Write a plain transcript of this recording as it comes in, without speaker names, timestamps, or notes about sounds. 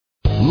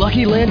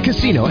Lucky Land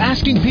Casino,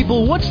 asking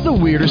people, what's the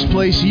weirdest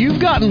place you've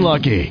gotten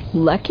lucky?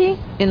 Lucky?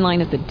 In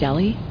line at the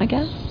deli, I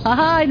guess?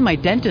 Aha, in my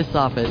dentist's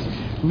office.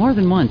 More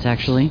than once,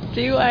 actually.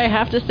 Do I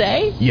have to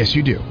say? Yes,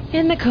 you do.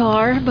 In the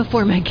car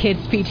before my kids'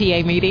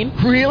 PTA meeting.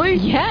 Really?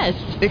 Yes.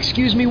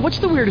 Excuse me, what's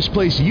the weirdest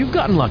place you've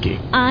gotten lucky?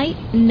 I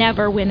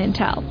never win and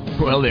tell.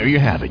 Well, there you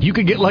have it. You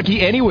can get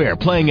lucky anywhere,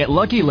 playing at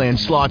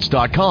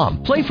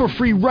LuckyLandSlots.com. Play for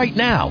free right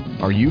now.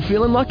 Are you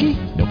feeling lucky?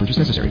 No purchase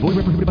necessary. Void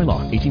where prohibited by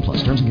law. 18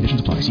 plus. Terms and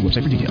conditions apply. See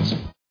website for details.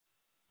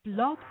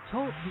 Blog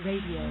Talk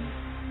Radio.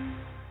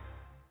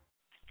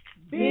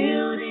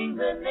 Building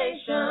the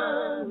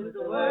nation with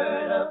the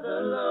word of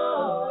the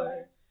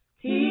Lord,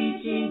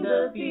 teaching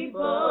the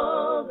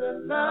people the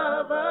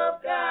love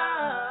of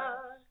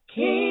God.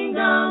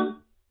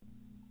 Kingdom,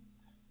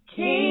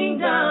 kingdom,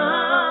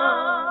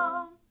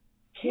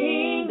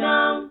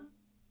 kingdom,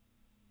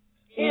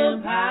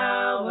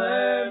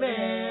 empowerment.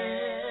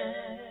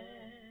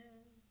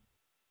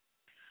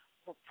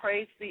 Well,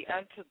 praise be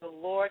unto the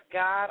Lord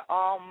God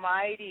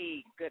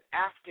Almighty. Good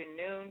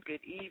afternoon,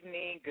 good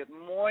evening, good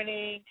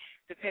morning,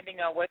 depending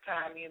on what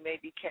time you may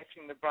be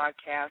catching the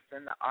broadcast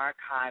in the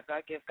archives.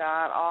 I give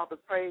God all the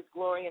praise,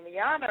 glory, and the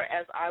honor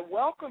as I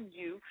welcome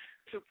you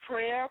to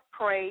prayer,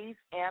 praise,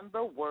 and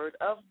the Word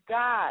of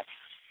God.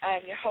 I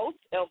am your host,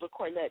 Elder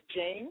Corlette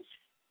James.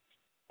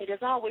 It is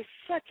always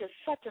such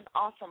an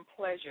awesome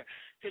pleasure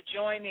to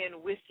join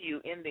in with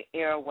you in the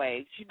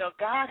airwaves. You know,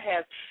 God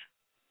has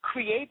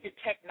created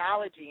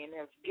technology and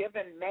has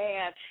given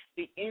man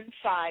the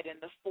insight and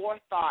the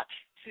forethought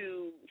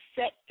to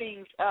set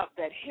things up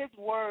that his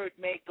word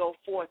may go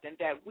forth and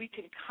that we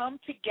can come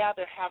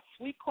together, have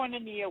sweet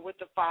koinonia with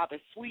the Father,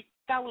 sweet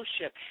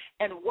fellowship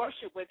and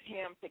worship with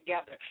him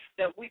together,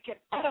 that we can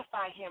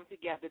edify him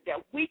together,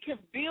 that we can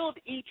build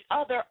each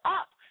other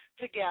up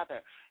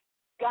together.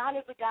 God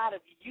is a God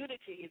of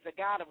unity. He's a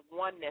God of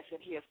oneness,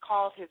 and he has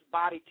called his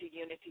body to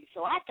unity.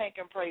 So I thank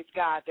and praise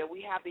God that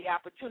we have the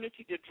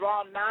opportunity to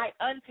draw nigh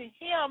unto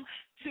him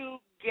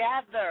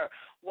together.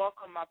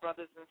 Welcome, my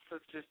brothers and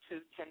sisters,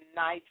 to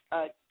tonight's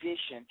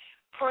edition,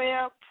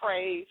 Prayer,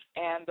 Praise,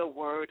 and the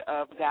Word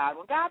of God.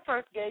 When God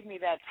first gave me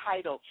that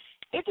title,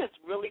 it just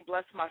really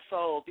blessed my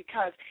soul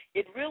because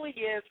it really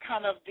is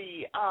kind of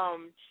the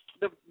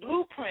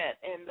blueprint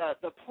and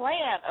the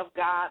plan of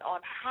God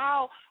on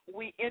how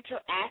we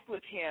interact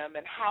with him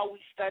and how we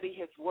study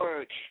his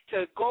word,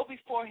 to go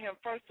before him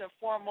first and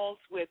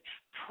foremost with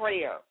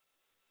prayer.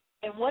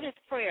 And what is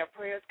prayer?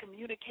 Prayer is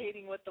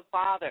communicating with the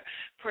Father.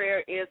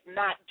 Prayer is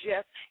not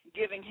just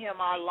giving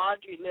him our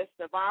laundry list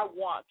of our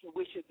wants,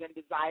 wishes, and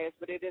desires,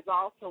 but it is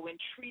also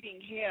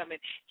entreating him and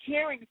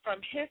hearing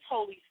from his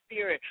Holy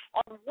Spirit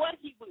on what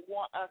he would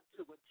want us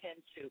to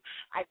attend to.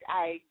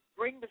 I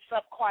bring this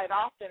up quite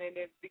often, and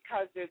it's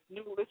because there's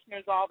new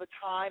listeners all the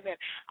time, and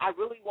I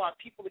really want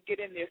people to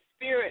get in their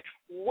spirit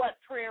what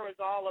prayer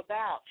is all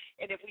about.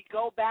 And if we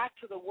go back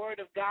to the Word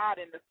of God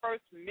and the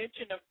first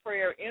mention of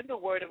prayer in the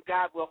Word of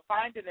God, we'll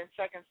find it in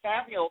 2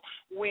 Samuel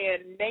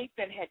when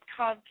Nathan had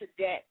come to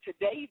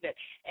David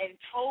and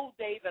told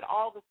David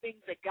all the things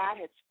that God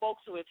had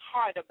spoke to his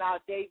heart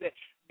about David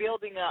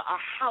building a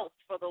house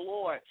for the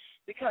Lord.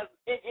 Because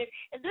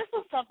and this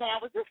was something,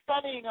 I was just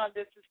studying on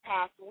this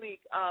past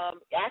week,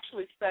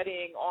 actually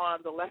studying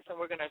on the lesson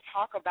we're going to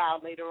talk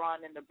about later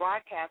on in the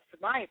broadcast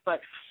tonight. But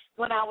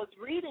when I was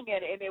reading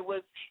it, and it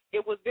was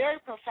very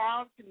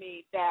profound to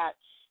me that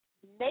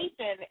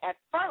Nathan at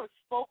first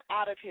spoke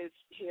out of his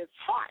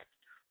heart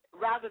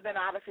rather than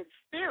out of his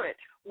spirit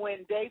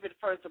when David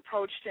first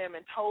approached him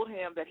and told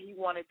him that he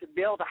wanted to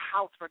build a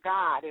house for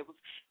God.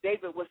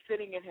 David was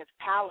sitting in his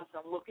palace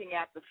and looking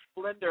at the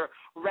splendor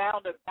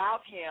round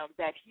about him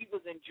that he was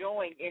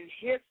enjoying in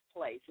his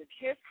place, in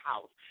his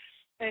house.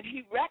 And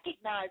he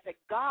recognized that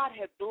God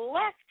had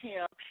blessed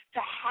him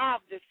to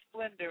have this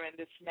splendor and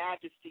this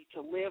majesty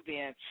to live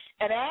in.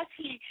 And as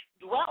he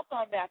dwelt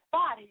on that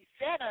thought, he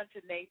said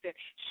unto Nathan,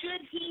 should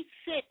he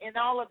sit in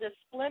all of this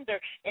splendor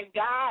and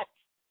God's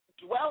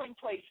dwelling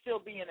place still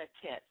be in a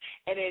tent?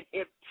 And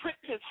it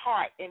pricked his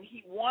heart, and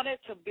he wanted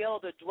to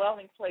build a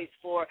dwelling place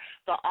for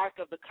the Ark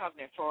of the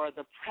Covenant, for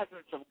the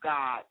presence of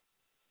God,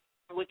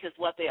 which is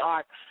what the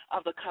Ark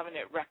of the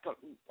Covenant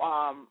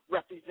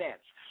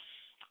represents.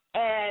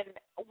 And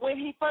when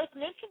he first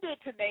mentioned it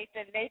to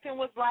Nathan, Nathan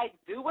was like,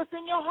 do what's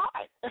in your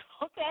heart,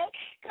 okay?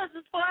 Because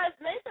as far as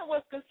Nathan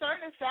was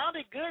concerned, it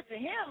sounded good to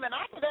him, and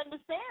I could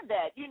understand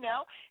that, you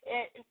know.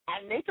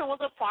 And Nathan was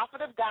a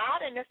prophet of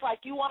God, and it's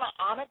like you want to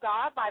honor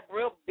God by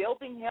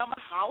building him a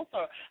house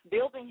or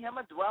building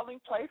him a dwelling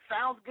place.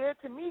 Sounds good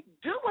to me.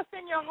 Do what's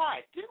in your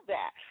heart. Do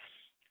that.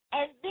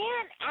 And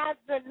then as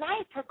the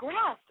night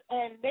progressed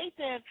and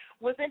Nathan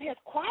was in his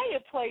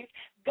quiet place,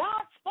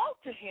 God spoke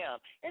to him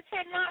and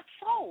said, not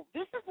so.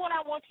 This is what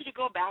I want you to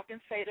go back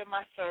and say to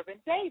my servant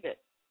David.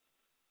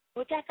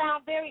 which I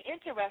found very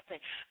interesting,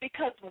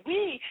 because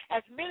we,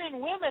 as men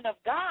and women of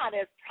God,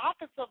 as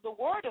prophets of the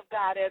Word of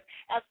God, as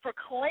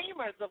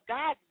proclaimers of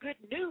God's good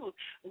news,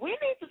 we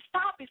need to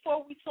stop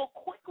before we so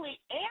quickly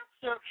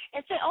answer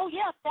and say, oh,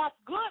 yes, that's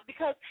good,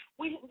 because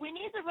we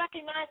need to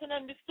recognize and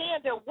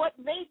understand that what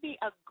may be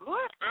a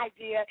good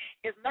idea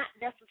is not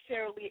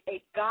necessarily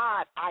a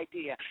God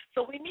idea.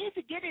 So we need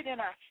to get it in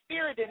our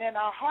spirit and in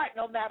our heart,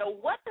 no matter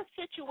what the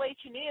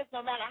situation is,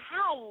 no matter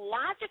how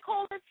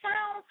logical it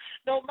sounds,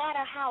 no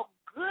matter how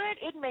good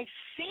it may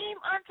seem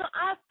unto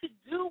us to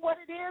do what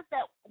it is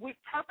that we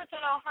purpose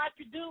in our heart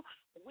to do,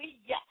 we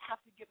yet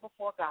have to get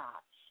before God.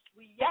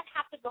 We yet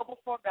have to go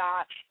before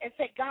God and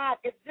say, God,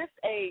 is this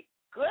a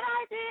good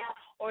idea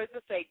or is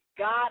this a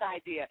God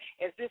idea?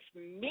 Is this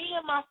me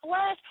and my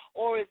flesh,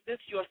 or is this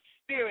your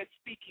spirit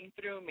speaking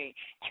through me?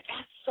 And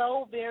that's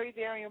so very,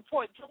 very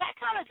important. So that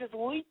kind of just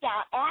leaped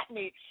out at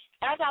me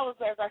as I was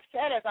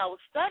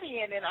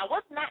studying, and I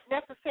was not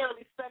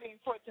necessarily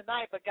studying for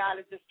tonight, but God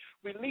has just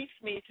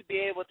released me to be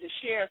able to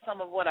share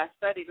some of what I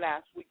studied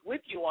last week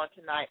with you on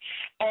tonight.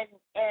 And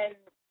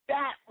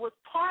that was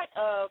part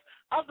of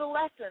the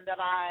lesson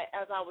that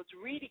as I was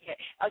reading it.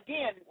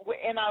 Again,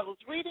 and I was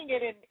reading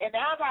it, and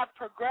as I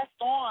progressed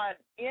on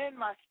in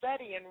my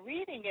study and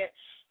reading it,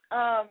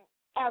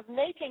 as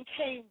Nathan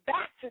came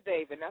back to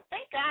David. Now,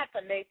 thank God for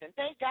Nathan.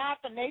 Thank God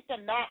for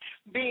Nathan not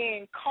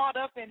being caught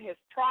up in his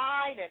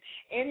pride and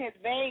in his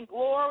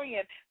vainglory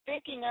and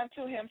thinking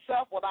unto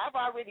himself, well, I've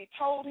already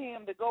told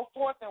him to go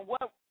forth and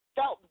what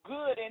felt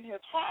good in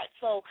his heart,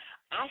 so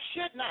I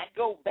should not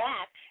go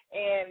back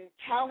and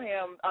tell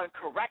him and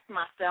correct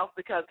myself,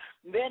 because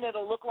then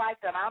it'll look like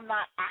that I'm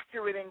not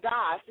accurate in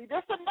God. See,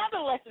 that's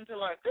another lesson to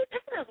learn. Isn't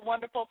this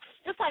wonderful?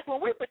 Just like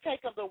when we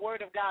partake of the Word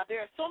of God,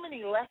 there are so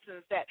many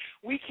lessons that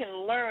we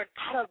can learn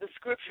out of the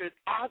Scriptures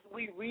as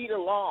we read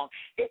along.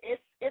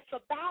 It's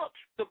about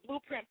the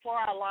blueprint for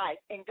our life,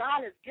 and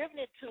God has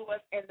given it to us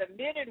and the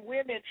men and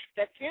women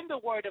that's in the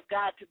Word of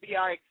God to be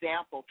our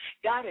examples.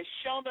 God has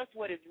shown us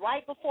what is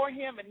right before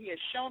Him, and He has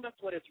shown us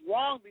what is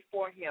wrong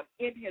before Him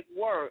in His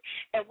Word.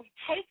 And we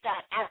take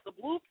that as the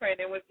blueprint,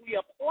 and if we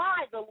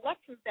apply the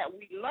lessons that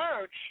we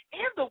learn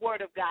in the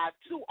Word of God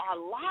to our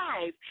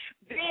lives,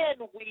 then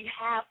we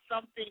have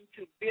something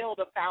to build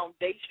a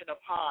foundation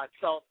upon.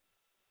 So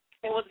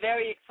it was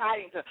very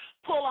exciting to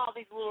pull all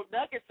these little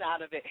nuggets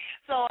out of it.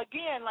 So,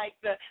 again, like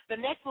the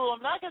next little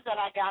nugget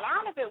that I got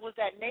out of it was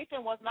that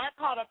Nathan was not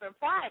caught up in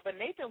pride, but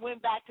Nathan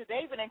went back to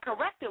David and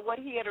corrected what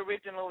he had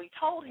originally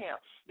told him,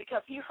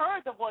 because he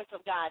heard the voice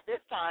of God this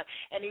time,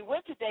 and he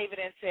went to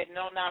David and said,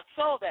 no, not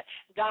so, that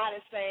God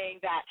is saying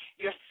that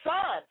your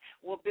son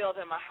will build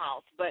him a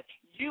house, but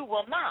you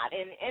will not.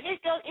 And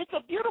it's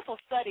a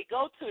beautiful study.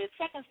 Go to it,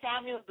 2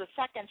 Samuel, the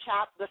seventh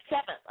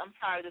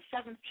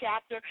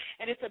chapter,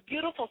 and it's a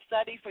beautiful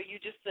study for you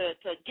just to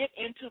get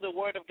into the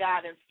Word of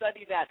God and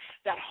study that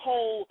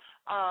whole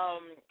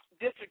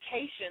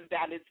dissertation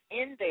that is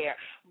in there.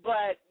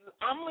 But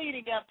I'm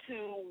leading up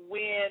to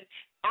when,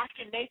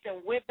 after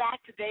Nathan went back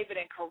to David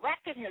and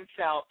corrected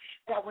himself,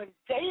 that when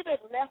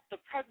David left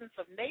the presence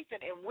of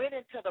Nathan and went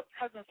into the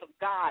presence of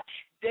God,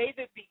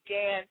 David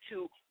began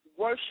to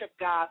worship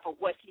God for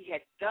what He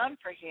had done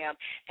for him.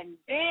 And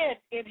then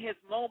in his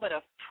moment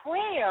of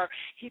prayer,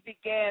 he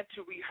began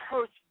to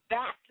rehearse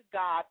back to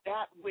God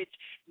that which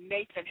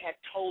Nathan had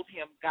told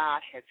him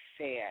God had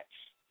said.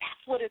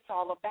 That's what it's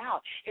all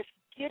about. It's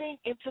getting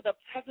into the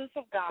presence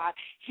of God,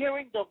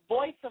 hearing the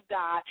voice of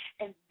God,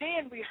 and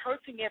then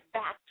rehearsing it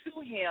back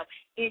to Him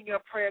in your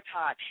prayer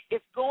time.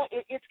 It's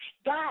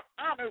God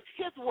honors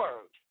His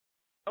word.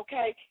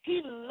 Okay,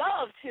 He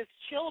loves His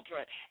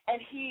children,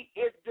 and He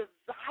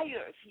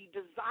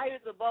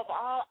desires above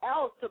all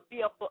else to be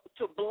able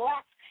to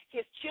bless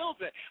His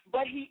children,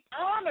 but He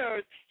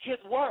honors His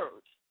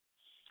word.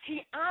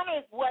 He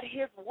honors what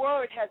His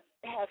word has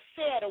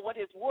said, or what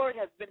His word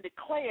has been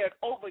declared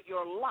over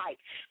your life.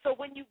 So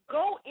when you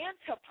go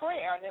into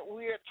prayer, and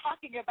we're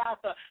talking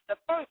about the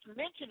first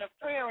mention of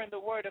prayer in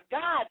the Word of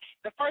God,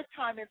 the first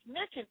time it's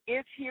mentioned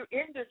is here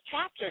in this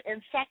chapter,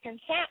 in 2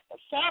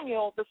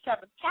 Samuel, the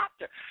 7th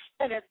chapter.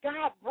 And as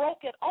God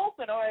broke it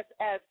open, or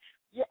as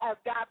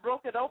God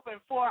broke it open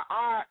for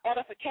our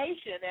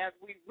edification as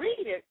we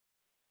read it,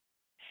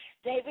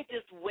 David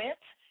just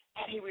went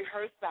and he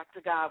rehearsed back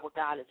to God what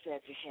God had said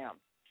to him.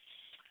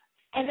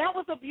 And that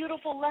was a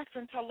beautiful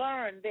lesson to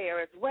learn there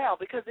as well,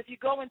 because if you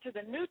go into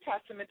the New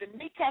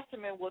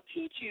Testament will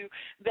teach you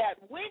that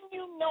when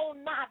you know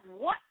not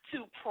what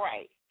to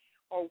pray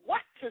or what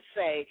to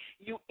say,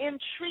 you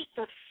entreat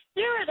the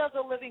Spirit of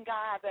the living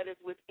God that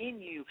is within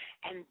you,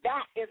 and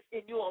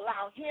you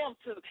allow Him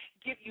to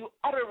give you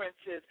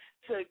utterances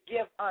to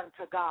give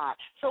unto God.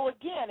 So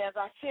again, as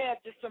I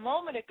said just a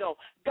moment ago,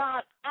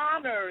 God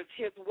honors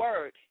His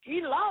word.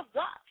 He loves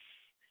us,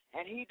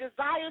 and He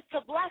desires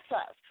to bless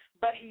us,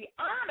 but He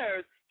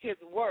honors His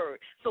word.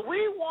 So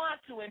we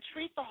want to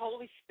entreat the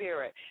Holy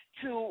Spirit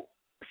to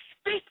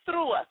speak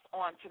through us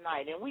on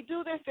tonight, and we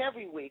do this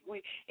every week.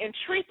 We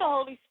entreat the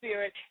Holy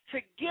Spirit to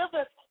give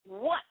us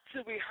want to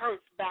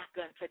rehearse back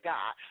unto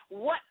God,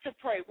 what to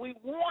pray. We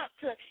want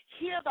to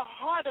hear the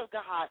heart of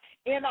God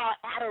in our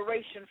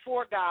adoration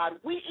for God.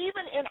 We,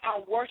 even in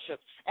our worship,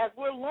 as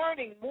we're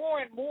learning more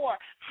and more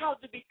how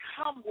to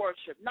become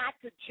worship, not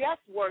to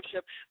just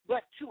worship,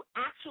 but to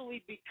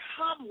actually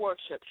become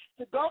worship,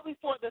 to go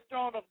before the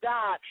throne of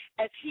God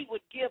as he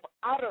would give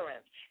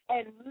utterance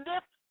and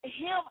lift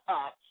him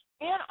up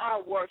in our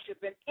worship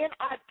and in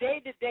our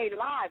day-to-day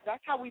lives.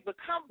 That's how we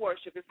become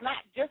worship. It's not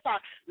just our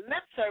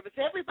lip service.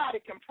 Everybody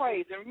can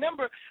praise. And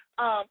remember,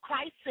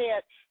 Christ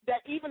said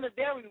that even the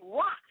very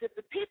rocks, if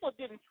the people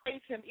didn't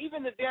praise him,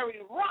 even the very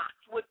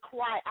rocks would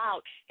cry out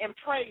in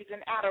praise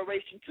and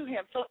adoration to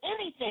him. So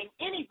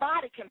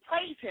anybody can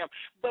praise him.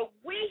 But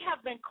we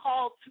have been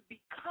called to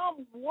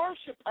become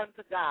worship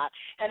unto God.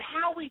 And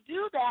how we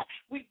do that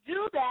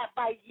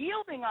by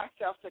yielding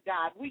ourselves to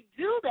God. We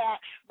do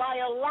that by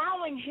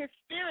allowing his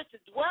Spirit to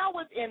dwell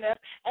within us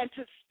and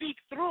to speak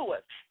through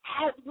us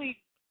as we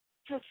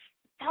just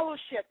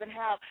fellowship and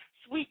have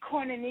sweet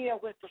koinonia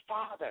with the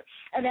Father.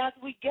 And as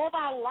we give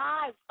our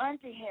lives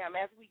unto him,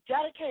 as we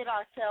dedicate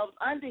ourselves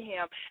unto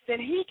him, then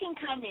he can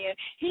come in,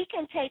 he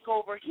can take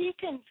over, he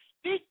can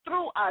speak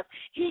through us,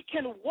 he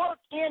can work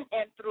in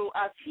and through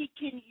us, he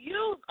can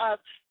use us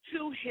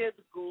to his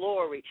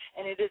glory.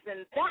 And it is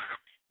in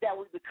that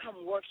we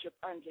become worship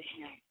unto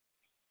him.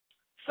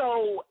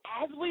 So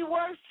as we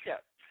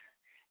worship,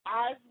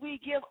 as we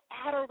give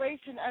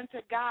adoration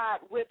unto God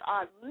with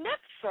our lip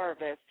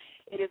service,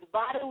 it is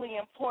vitally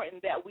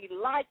important that we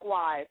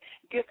likewise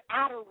give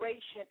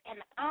adoration and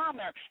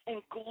honor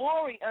and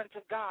glory unto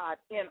God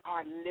in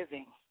our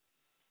living.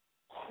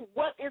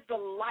 What is the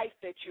life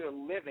that you're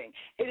living?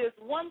 It is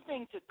one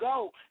thing to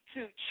go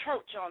to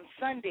church on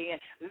Sunday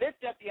and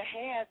lift up your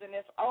hands and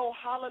it's, oh,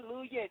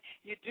 hallelujah,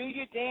 you do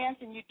your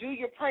dance and you do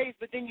your praise,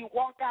 but then you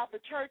walk out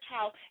the church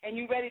house and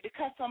you're ready to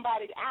cut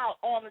somebody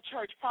out on the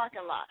church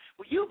parking lot.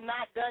 Well, you've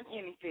not done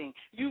anything.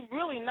 You've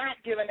really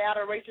not given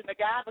adoration to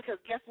God because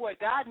guess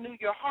what? God knew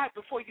your heart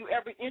before you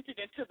ever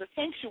entered into the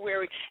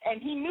sanctuary,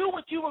 and he knew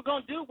what you were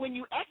going to do when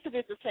you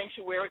exited the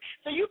sanctuary,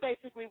 so you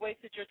basically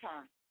wasted your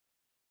time.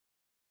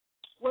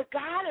 What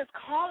God is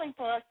calling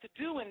for us to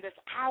do in this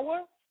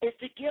hour is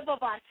to give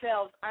of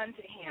ourselves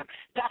unto him,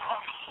 that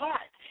our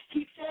heart,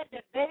 he said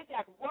that they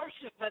that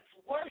worship must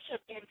worship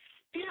in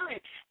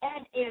spirit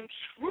and in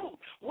truth.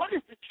 What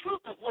is the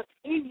truth of what's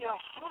in your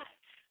heart?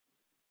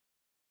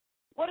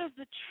 What is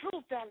the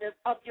truth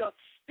of your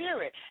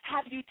spirit?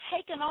 Have you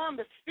taken on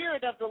the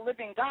Spirit of the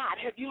living God?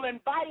 Have you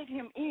invited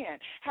him in?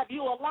 Have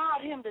you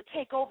allowed him to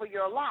take over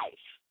your life?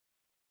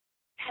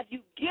 Have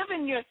you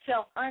given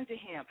yourself unto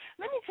him?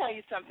 Let me tell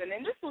you something,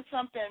 and this was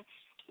something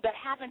that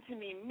happened to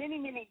me many,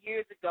 many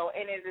years ago,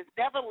 and it has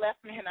never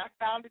left me, and I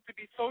found it to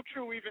be so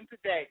true even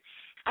today.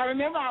 I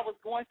remember I was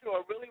going through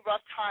a really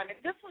rough time,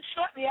 and this was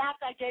shortly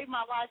after I gave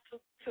my life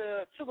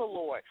to the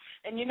Lord.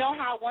 And you know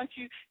how once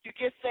you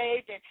get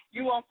saved and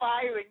you on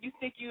fire and you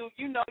think you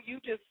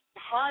just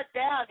hard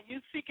down and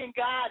you seeking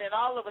God, and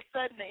all of a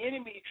sudden the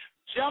enemy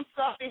jumps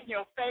up in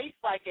your face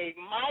like a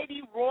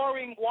mighty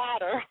roaring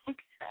water,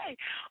 okay,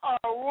 or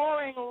a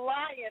roaring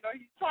lion, or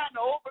he's trying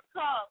to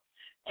overcome.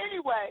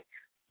 Anyway,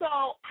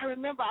 so I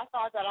remember I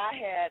thought that I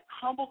had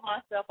humbled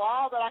myself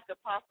all that I could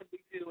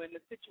possibly do in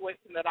the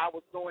situation that I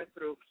was going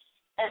through.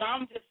 And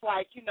I'm just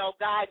like,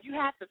 God, you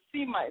have to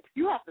see me.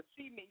 You have to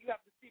see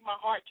my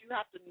heart. You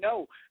have to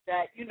know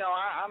that,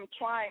 I'm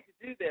trying to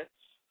do this.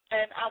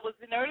 And I was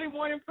in early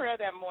morning prayer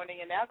that morning,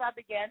 and as I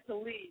began to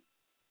lead,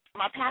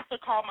 my pastor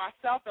called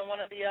myself and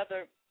one of the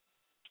other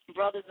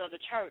brothers of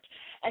the church,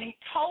 and he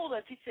told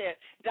us, he said,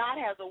 God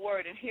has a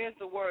word, and here's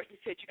the word. He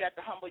said, you got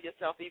to humble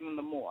yourself even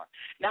the more.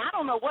 Now, I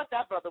don't know what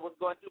that brother was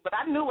going through, but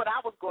I knew what I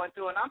was going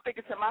through, and I'm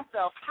thinking to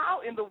myself,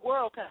 how in the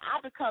world can I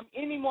become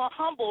any more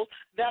humble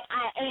than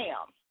I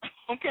am?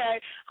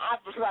 Okay? I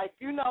was like,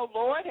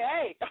 Lord,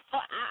 hey,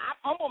 I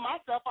humble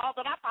myself all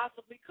that I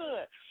possibly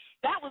could.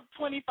 That was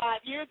 25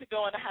 years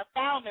ago, and I have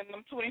found in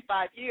them 25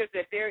 years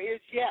that there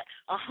is yet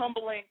a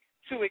humbling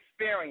to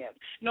experience.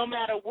 No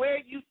matter where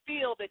you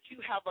feel that you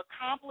have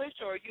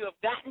accomplished or you have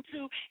gotten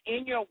to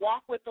in your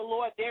walk with the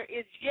Lord, there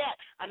is yet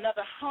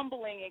another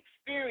humbling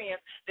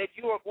experience that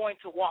you are going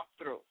to walk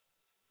through.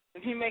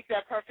 And he makes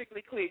that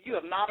perfectly clear. You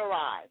have not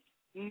arrived.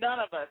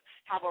 None of us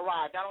have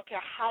arrived. I don't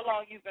care how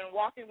long you've been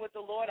walking with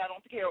the Lord. I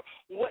don't care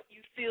what you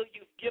feel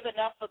you've given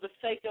up for the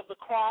sake of the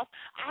cross.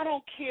 I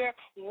don't care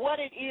what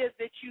it is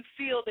that you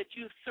feel that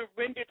you've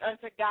surrendered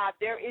unto God.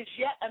 There is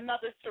yet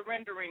another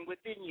surrendering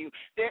within you.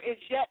 There is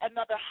yet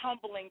another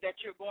humbling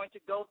that you're going to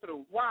go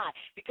through. Why?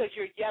 Because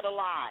you're yet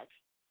alive.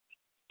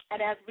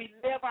 And as we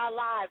live our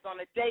lives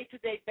on a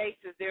day-to-day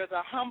basis, there's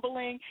a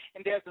humbling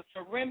and there's a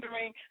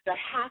surrendering that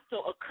has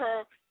to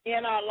occur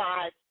in our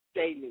lives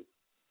daily.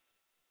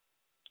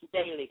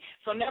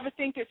 So never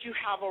think that you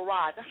have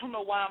arrived. I don't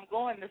know why I'm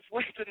going this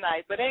way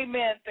tonight, but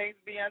amen, thanks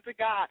be unto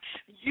God.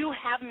 You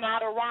have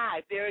not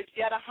arrived. There is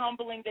yet a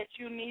humbling that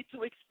you need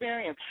to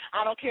experience.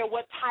 I don't care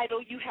what title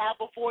you have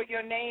before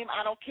your name.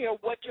 I don't care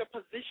what your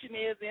position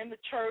is in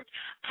the church.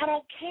 I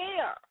don't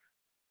care.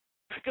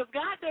 Because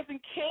God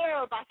doesn't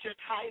care about your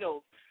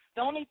titles.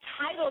 The only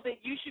title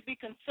that you should be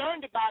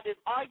concerned about is,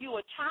 are you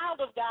a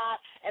child of God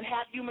and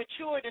have you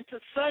matured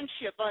into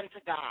sonship unto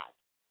God?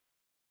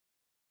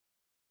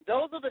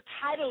 Those are the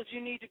titles you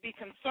need to be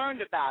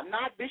concerned about,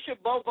 not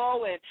Bishop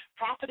Bobo and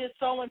Prophetess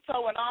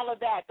so-and-so and all of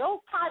that.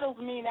 Those titles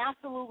mean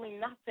absolutely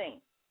nothing.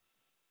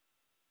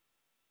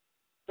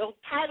 Those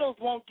titles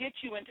won't get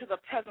you into the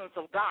presence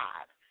of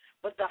God.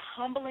 But the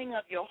humbling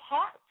of your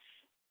hearts,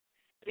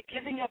 the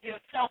giving of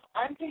yourself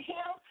unto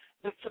Him,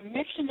 the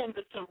submission and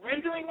the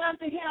surrendering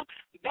unto Him,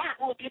 that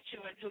will get you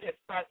into His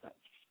presence.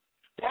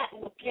 That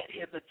will get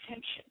His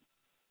attention.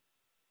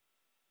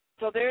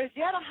 So there is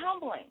yet a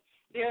humbling.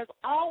 There's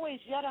always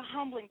yet a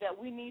humbling that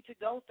we need to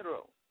go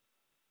through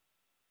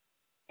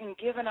in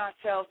giving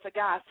ourselves to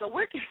God. So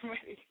we're getting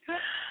ready.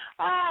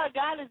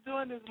 God is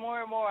doing this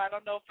more and more. I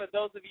don't know, for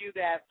those of you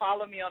that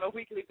follow me on a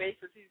weekly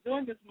basis, He's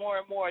doing this more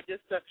and more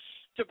just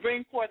to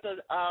bring forth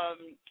an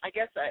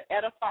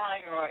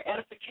edifying or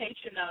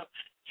edification of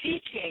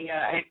teaching,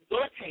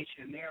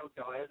 exhortation. There we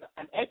go.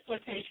 An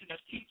exhortation of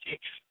teaching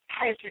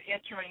as you're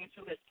entering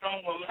into His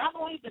throne room. And I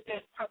believe that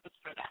there's purpose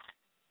for that,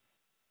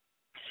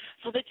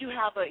 so that you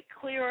have a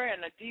clearer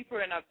and a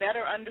deeper and a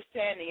better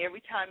understanding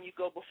every time you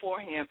go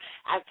before Him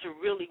as to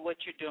really what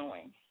you're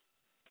doing.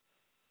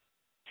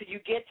 So you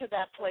get to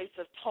that place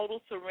of total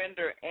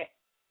surrender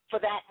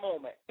for that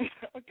moment,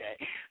 okay?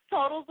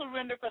 Total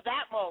surrender for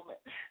that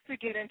moment to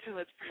get into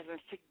His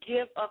presence, to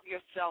give of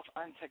yourself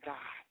unto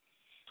God.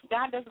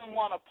 God doesn't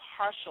want a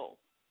partial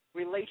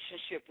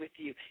relationship with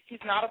you.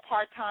 He's not a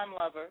part-time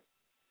lover.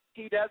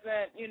 He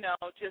doesn't,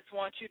 just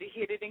want you to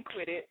hit it and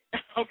quit it,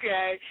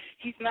 okay?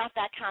 He's not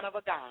that kind of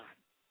a God.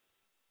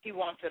 He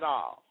wants it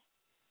all.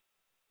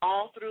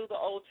 All through the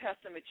Old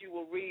Testament, you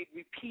will read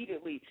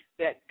repeatedly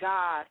that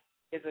God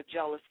is a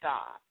jealous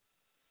God.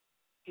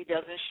 He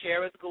doesn't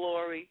share His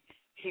glory.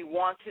 He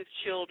wants His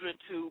children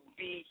to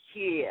be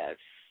His.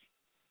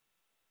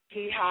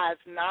 He has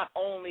not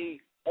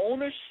only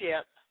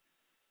ownership,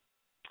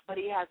 but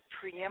He has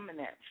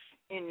preeminence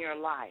in your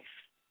life.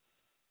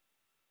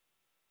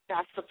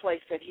 That's the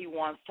place that He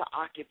wants to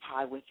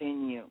occupy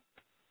within you.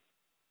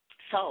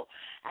 So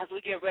as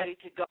we get ready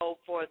to go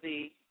for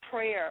the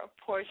prayer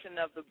portion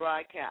of the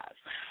broadcast,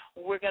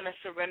 we're going to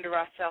surrender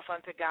ourselves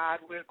unto God.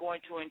 We're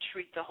going to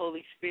entreat the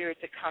Holy Spirit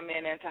to come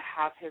in and to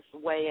have His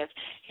way as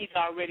He's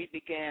already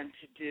began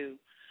to do.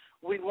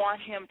 We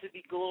want Him to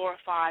be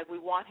glorified. We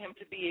want Him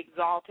to be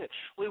exalted.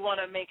 We want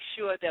to make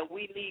sure that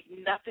we leave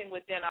nothing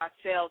within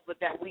ourselves, but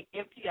that we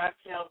empty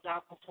ourselves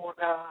out before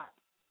God.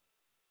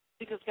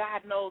 Because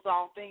God knows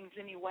all things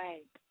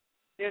anyway.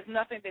 There's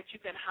nothing that you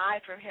can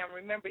hide from Him.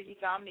 Remember,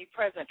 He's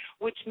omnipresent,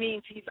 which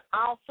means He's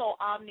also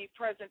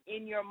omnipresent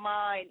in your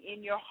mind,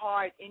 in your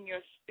heart, in your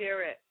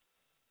spirit.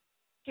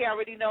 He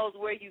already knows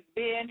where you've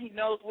been. He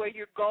knows where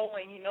you're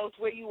going. He knows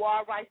where you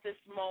are right this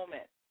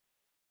moment,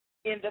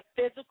 in the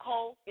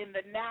physical, in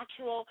the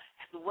natural,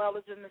 as well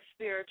as in the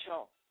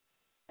spiritual,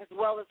 as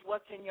well as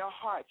what's in your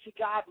heart. See,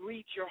 God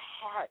reads your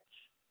heart.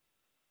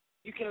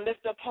 You can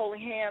lift up holy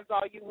hands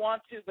all you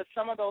want to, but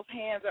some of those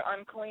hands are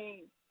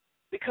unclean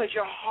because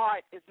your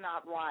heart is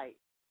not right.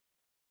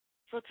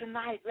 So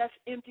tonight, let's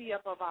empty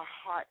up of our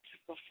hearts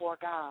before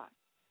God.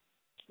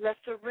 Let's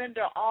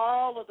surrender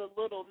all of the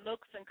little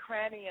nooks and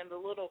crannies and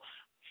the little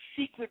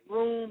secret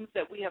rooms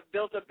that we have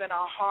built up in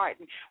our heart,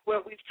 and where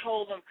we've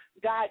told Him,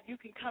 God, you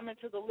can come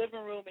into the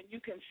living room and you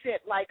can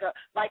sit like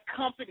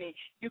company.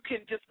 You can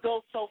just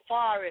go so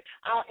far, and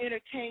I'll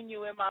entertain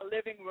you in my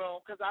living room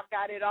because I've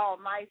got it all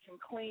nice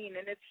and clean,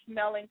 and it's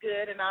smelling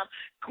good, and I'm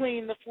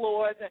cleaning the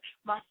floors, and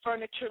my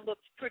furniture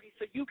looks pretty.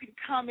 So you can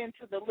come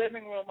into the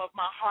living room of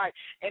my heart,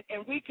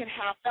 and we can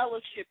have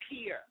fellowship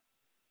here.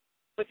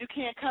 But you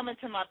can't come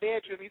into my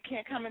bedroom. You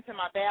can't come into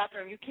my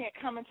bathroom. You can't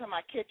come into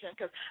my kitchen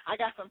because I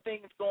got some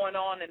things going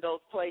on in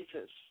those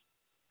places.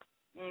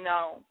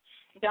 No.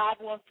 God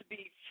wants to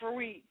be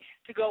free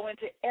to go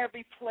into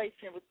every place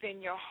and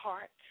within your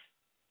heart,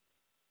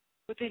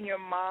 within your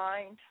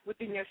mind,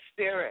 within your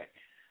spirit.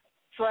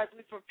 So as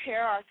we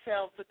prepare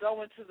ourselves to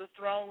go into the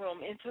throne room,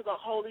 into the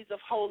holies of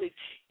holies,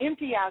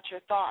 empty out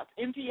your thoughts,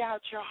 empty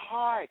out your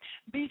heart.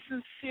 Be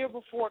sincere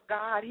before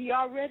God. He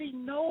already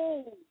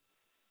knows.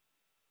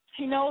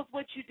 He knows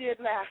what you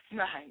did last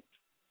night.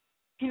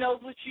 He knows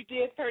what you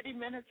did 30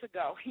 minutes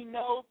ago. He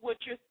knows what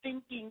you're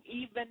thinking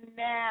even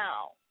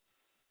now.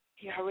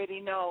 He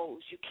already knows.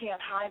 You can't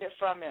hide it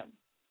from Him.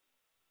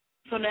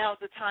 So now's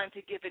the time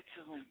to give it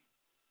to Him.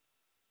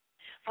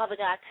 Father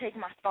God, take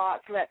my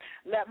thoughts.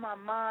 Let my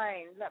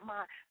mind, let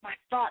my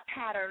thought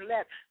pattern,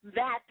 let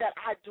that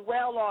I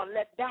dwell on,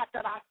 let that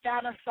I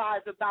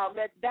fantasize about,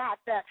 let that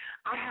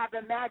I have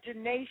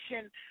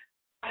imagination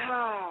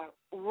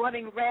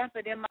running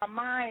rampant in my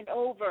mind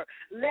over.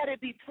 Let it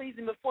be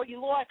pleasing before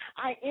you. Lord,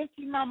 I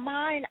empty my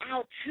mind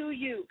out to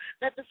you.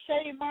 Let the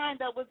same mind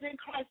that was in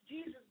Christ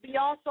Jesus be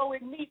also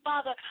in me.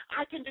 Father,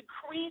 I can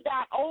decree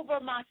that over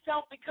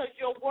myself because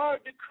your word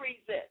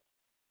decrees it.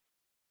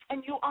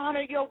 And you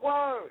honor your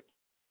word.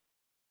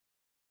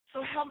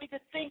 So help me to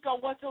think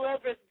on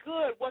whatsoever is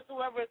good,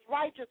 whatsoever is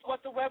righteous,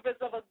 whatsoever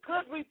is of a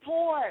good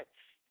report.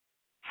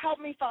 Help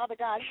me, Father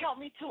God. Help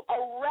me to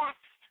arrest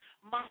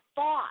my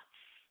thoughts,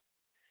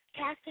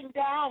 casting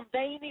down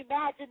vain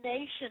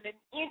imagination and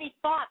any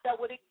thought that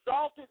would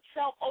exalt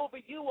itself over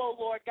you, O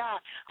Lord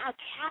God. I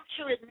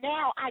capture it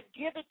now. I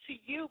give it to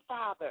you,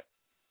 Father.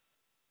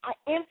 I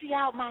empty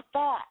out my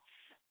thoughts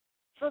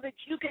so that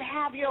you can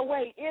have your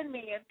way in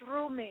me and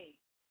through me.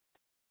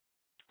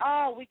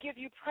 Oh, we give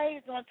you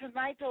praise on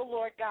tonight, O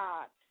Lord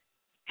God.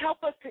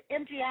 Help us to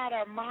empty out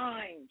our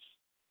minds.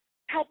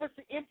 Help us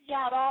to empty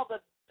out all the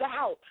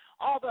doubt,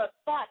 all the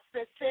thoughts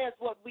that says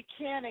what we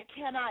can and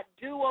cannot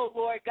do, oh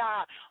Lord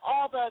God,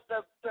 all the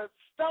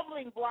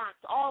stumbling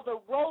blocks, all the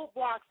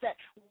roadblocks that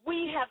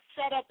we have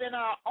set up in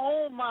our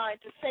own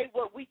mind to say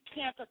what we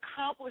can't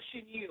accomplish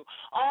in you,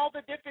 all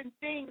the different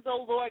things,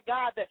 oh Lord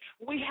God, that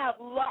we have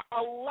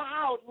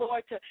allowed,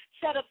 Lord, to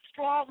set up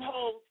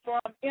strongholds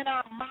from in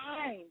our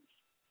minds.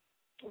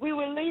 We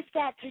release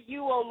that to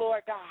you, oh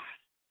Lord God.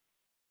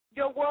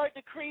 Your word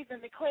decrees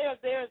and declares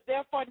there is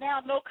therefore now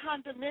no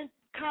condemnation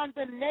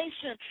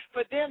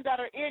for them that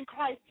are in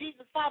Christ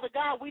Jesus. Father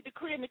God, we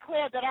decree and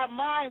declare that our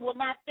mind will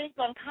not think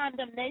on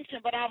condemnation,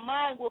 but our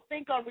mind will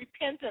think on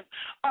repentance.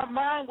 Our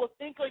mind will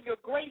think on your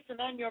grace and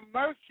on your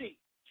mercy.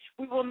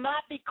 We will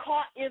not be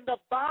caught in the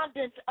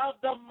bondage of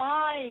the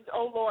mind,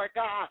 oh Lord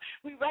God.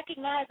 We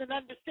recognize and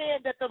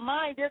understand that the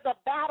mind is a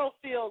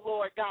battlefield,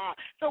 Lord God.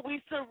 So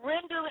we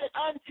surrender it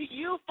unto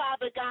you,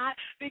 Father God,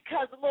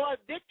 because, Lord,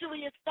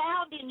 victory is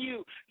found in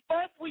you.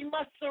 First, we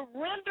must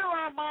surrender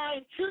our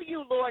mind to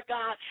you, Lord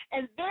God,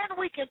 and then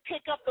we can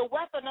pick up the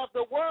weapon of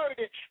the word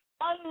and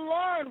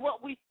unlearn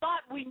what we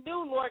thought we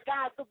knew, Lord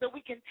God, so that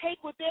we can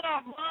take within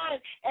our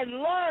mind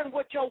and learn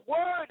what your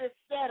word has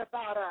said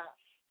about us,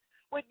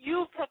 what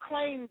you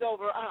proclaimed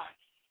over us.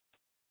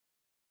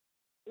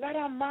 Let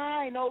our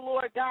mind, oh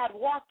Lord God,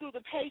 walk through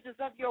the pages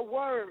of your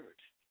word.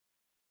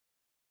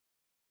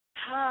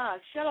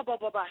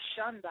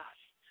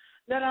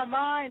 Let our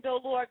mind, oh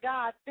Lord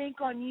God,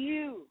 think on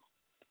you.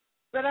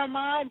 Let our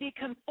mind be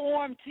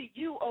conformed to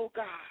you, oh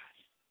God.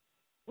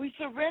 We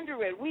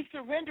surrender it. We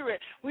surrender it.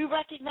 We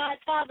recognize,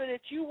 Father,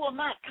 that you will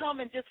not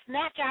come and just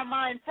snatch our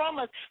mind from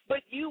us,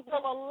 but you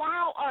will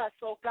allow us,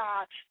 oh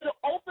God, to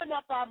open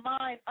up our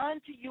mind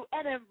unto you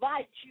and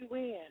invite you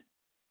in.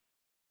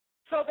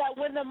 So that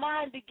when the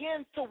mind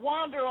begins to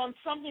wander on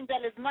something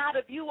that is not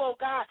of you, oh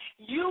God,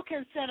 you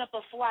can send up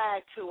a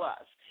flag to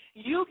us.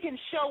 You can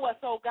show us,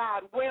 oh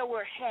God, where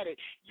we're headed.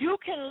 You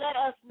can let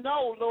us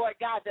know, Lord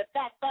God, that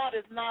that thought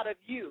is not of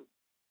you.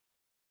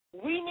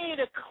 We need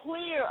a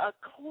clear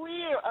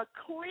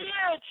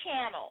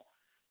channel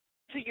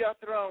to your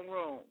throne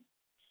room.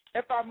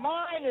 If our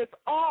mind is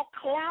all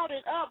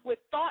clouded up with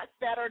thoughts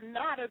that are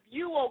not of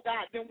you, oh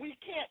God, then we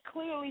can't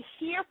clearly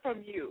hear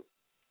from you.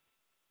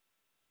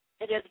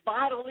 It is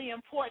vitally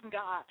important,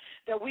 God,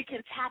 that we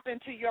can tap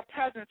into your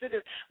presence. It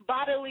is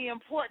vitally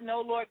important,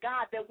 oh Lord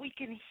God, that we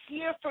can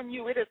hear from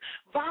you. It is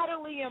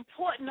vitally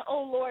important,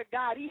 oh Lord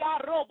God,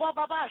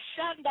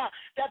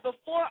 that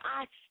before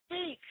I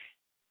speak,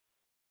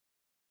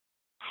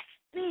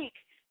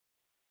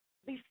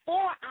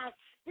 before,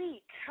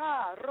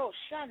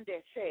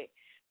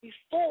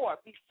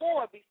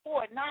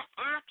 not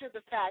after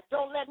the fact.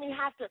 Don't let me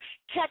have to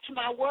catch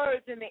my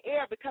words in the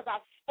air because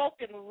I've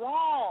spoken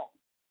wrong.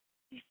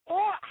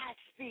 Before I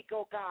speak,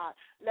 oh God,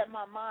 let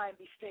my mind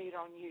be stayed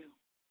on you.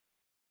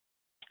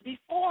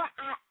 Before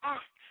I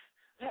act,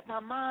 let my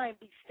mind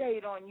be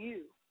stayed on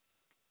you.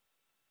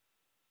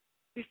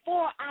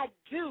 Before I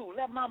do,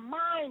 let my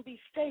mind be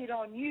stayed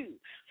on you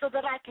so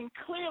that I can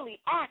clearly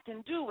act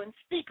and do and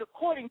speak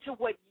according to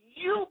what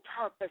you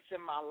purpose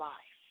in my life.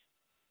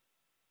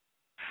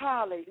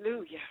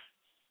 Hallelujah.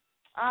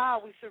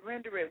 We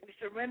surrender it. We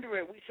surrender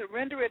it. We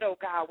surrender it, oh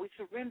God. We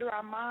surrender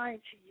our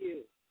mind to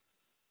you.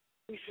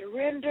 We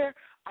surrender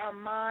our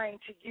mind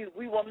to you.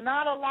 We will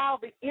not allow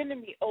the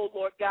enemy, oh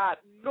Lord God,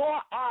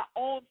 nor our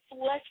own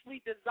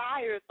fleshly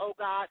desires, oh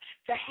God,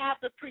 to have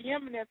the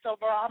preeminence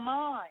over our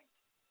mind.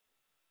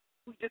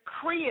 We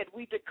decree it,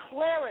 we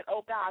declare it,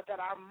 oh God, that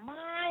our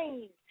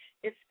mind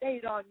is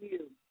stayed on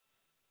you.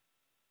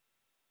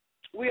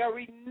 We are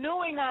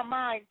renewing our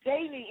mind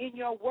daily in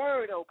your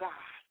word, oh God.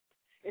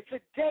 It's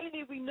a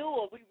daily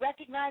renewal. We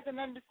recognize and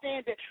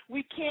understand that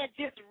we can't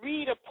just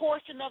read a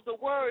portion of the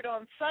word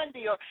on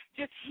Sunday or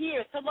just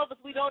hear. Some of us,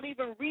 we don't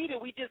even read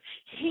it. We just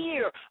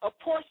hear a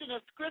portion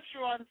of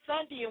Scripture on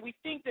Sunday, and we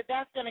think that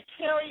that's going to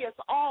carry us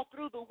all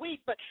through the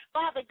week. But,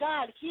 Father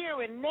God,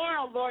 here and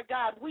now, Lord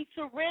God, we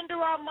surrender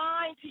our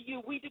mind to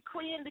you. We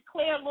decree and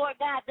declare, Lord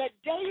God, that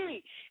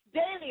daily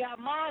our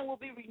mind will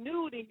be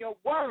renewed in your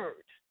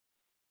word.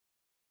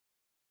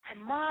 Our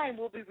mind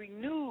will be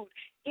renewed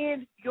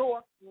in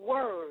your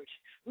word.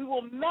 We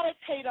will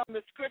meditate on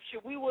the Scripture.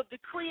 We will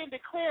decree and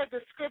declare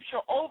the Scripture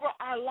over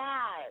our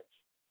lives.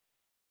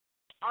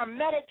 Our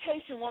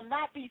meditation will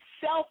not be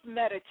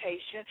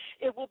self-meditation.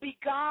 It will be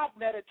God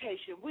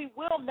meditation. We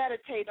will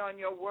meditate on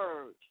your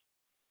word.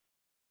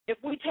 If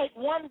we take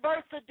one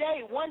verse a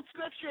day, one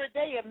scripture a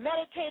day, and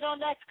meditate on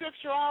that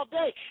scripture all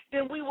day,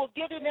 then we will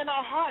get it in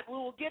our heart. We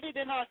will get it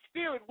in our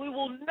spirit. We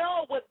will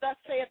know what thus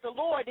saith the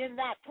Lord in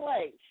that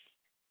place.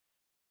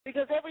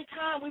 Because every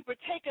time we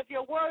partake of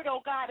your word,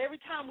 oh God, every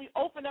time we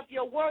open up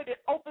your word, it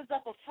opens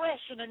up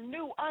afresh and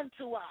anew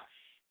unto us.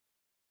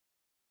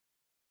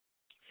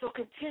 So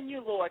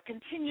continue, Lord,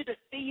 continue to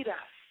feed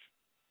us.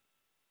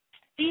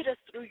 Feed us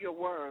through your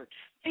word.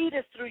 Feed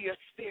us through your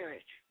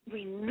spirit.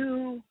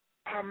 Renew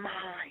our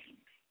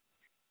minds.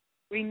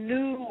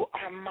 Renew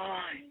our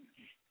minds.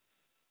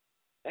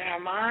 That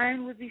our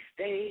mind would be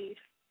stayed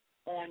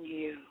on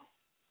you.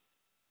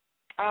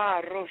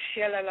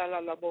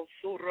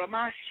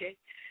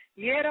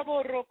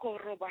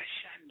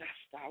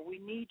 We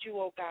need you,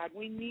 oh God.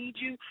 We need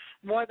you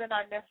more than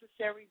our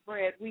necessary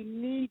bread. We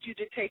need you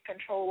to take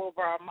control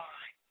over our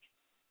minds.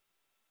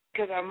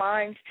 Because our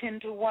minds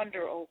tend to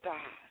wander, oh God.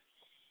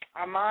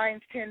 Our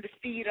minds tend to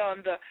feed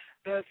on the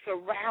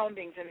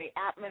surroundings and the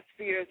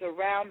atmospheres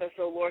around us,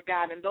 oh Lord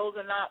God. And those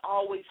are not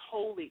always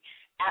holy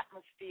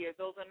atmospheres.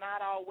 Those are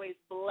not always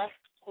blessed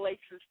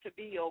places to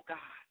be, oh God.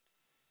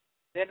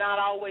 They're not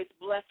always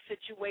blessed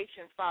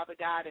situations, Father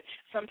God. And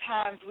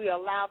sometimes we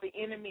allow the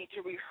enemy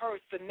to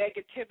rehearse the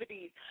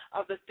negativities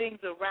of the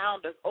things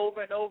around us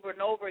over and over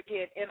and over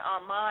again in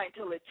our mind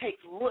till it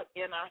takes root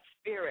in our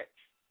spirits.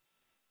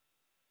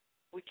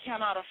 We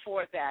cannot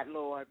afford that,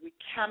 Lord. We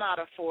cannot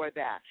afford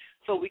that.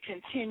 So we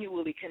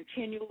continually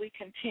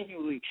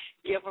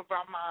give of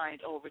our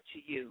mind over to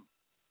you.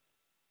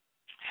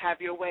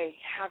 Have your way.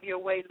 Have your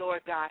way,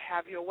 Lord God.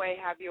 Have your way,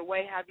 have your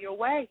way, have your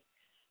way.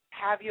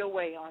 Have your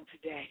way on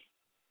today.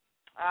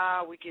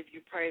 We give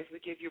you praise. We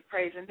give you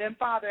praise. And then,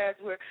 Father, as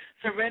we're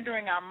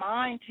surrendering our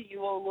mind to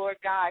you, oh Lord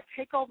God,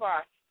 take over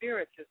our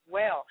spirits as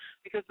well.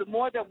 Because the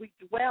more that we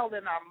dwell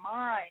in our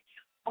mind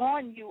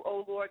on you,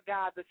 oh Lord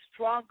God, the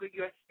stronger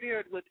your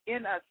spirit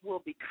within us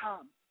will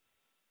become.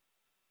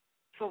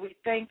 So we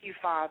thank you,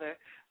 Father.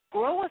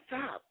 Grow us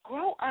up,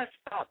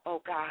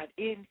 oh God,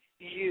 in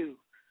you.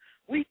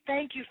 We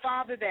thank you,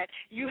 Father, that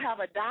you have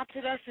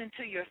adopted us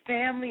into your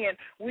family and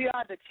we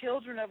are the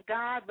children of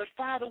God. But,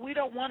 Father, we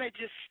don't want to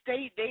just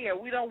stay there.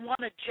 We don't want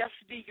to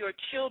just be your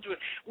children.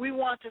 We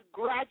want to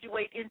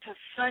graduate into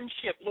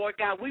sonship, Lord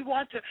God. We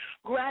want to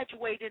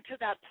graduate into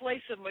that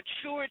place of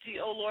maturity,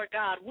 oh, Lord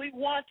God. We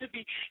want to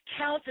be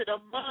counted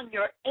among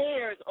your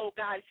heirs, oh,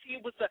 God. See,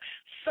 it was the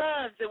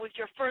sons, it was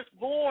your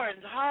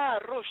firstborns,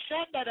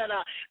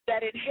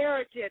 that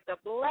inherited the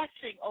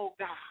blessing, oh,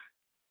 God.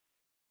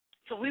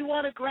 So we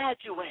want to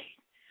graduate.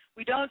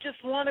 We don't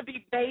just want to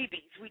be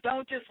babies. We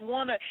don't just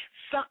want to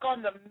suck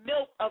on the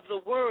milk of the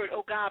word,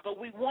 oh God, but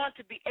we want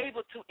to be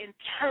able to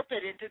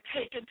interpret and to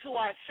take into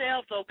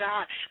ourselves, oh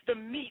God, the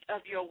meat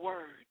of your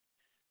word,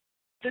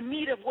 the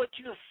meat of what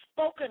you have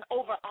spoken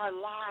over our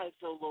lives,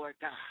 oh Lord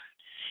God.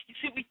 You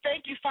see, we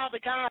thank you, Father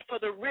God, for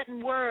the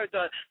written word,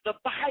 the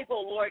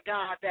Bible, Lord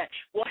God, that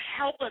will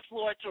help us,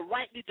 Lord, to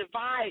rightly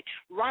divide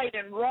right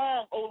and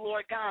wrong, oh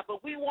Lord God.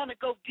 But we want to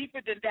go deeper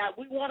than that.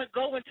 We want to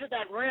go into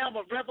that realm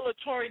of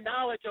revelatory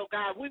knowledge, oh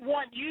God. We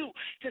want you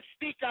to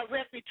speak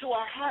directly to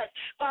our hearts.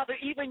 Father,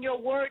 even your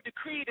word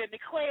decreed and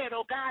declared,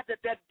 oh God, that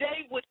that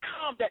day would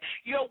come, that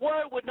your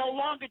word would no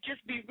longer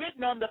just be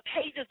written on the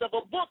pages of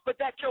a book, but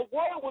that your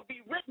word would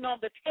be written on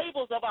the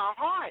tables of our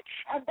heart.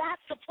 And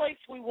that's the place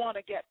we want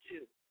to get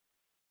to.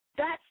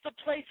 That's the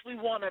place we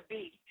want to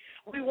be.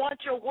 We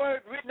want your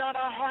word written on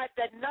our heart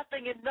that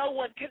nothing and no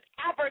one can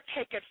ever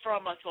take it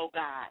from us, oh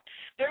God.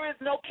 There is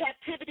no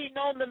captivity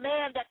known to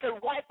man that can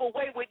wipe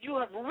away what you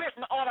have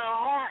written on our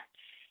hearts.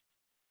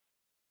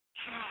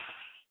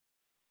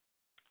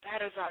 That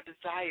is our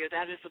desire.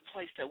 That is the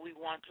place that we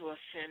want to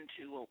ascend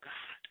to, oh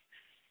God,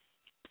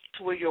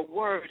 to where your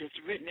word is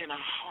written in our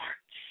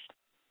hearts,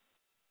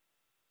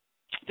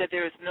 that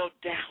there is no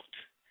doubt,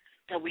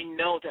 that we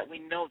know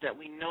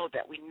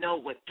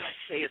what thus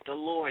saith the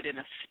Lord in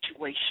a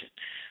situation,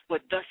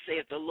 what thus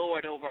saith the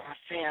Lord over our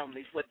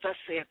families, what thus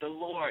saith the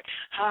Lord,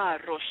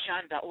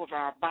 Roshanda, over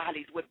our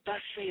bodies, what thus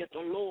saith the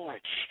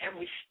Lord, and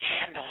we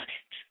stand on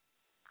it.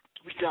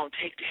 We don't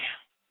take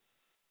down.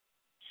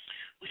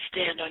 We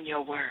stand on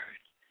your word.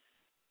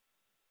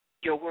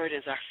 Your word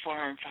is our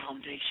firm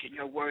foundation.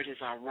 Your word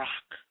is our rock.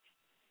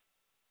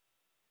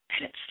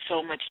 And it's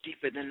so much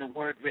deeper than the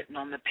word written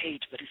on the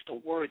page, but it's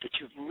the word that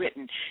you've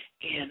written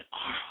in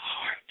our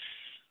hearts.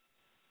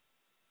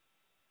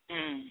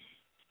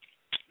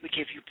 We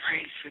give you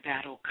praise for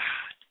that, oh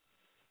God.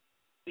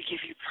 We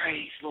give you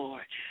praise,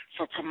 Lord,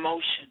 for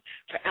promotion,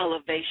 for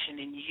elevation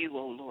in you,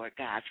 oh Lord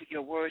God. For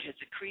your word has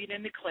decreed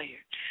and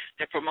declared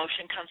that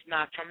promotion comes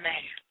not from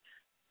man,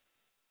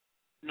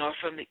 nor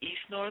from the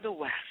east nor the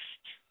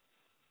west,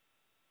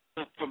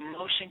 but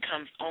promotion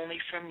comes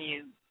only from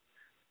you.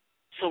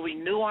 So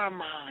renew our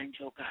minds,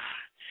 oh God,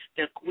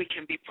 that we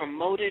can be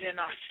promoted in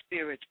our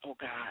spirits, oh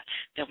God,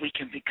 that we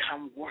can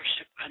become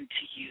worship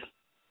unto you,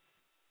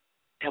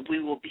 that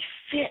we will be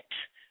fit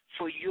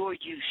for your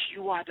use.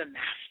 You are the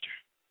master.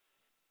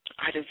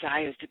 Our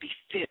desire is to be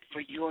fit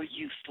for your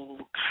use, oh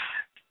God,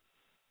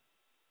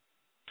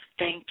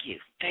 Thank you.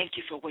 Thank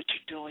you for what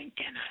you're doing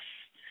in us.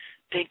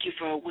 Thank you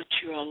for what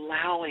you're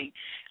allowing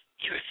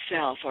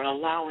yourself or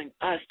allowing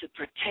us to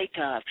partake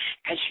of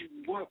as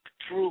you work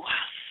through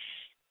us.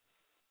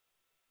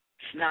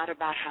 It's not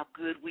about how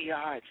good we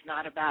are. It's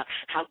not about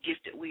how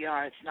gifted we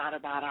are. It's not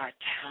about our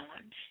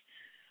talents.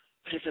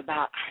 But it's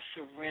about our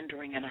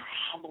surrendering and our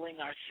humbling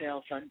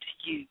ourselves unto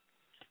you,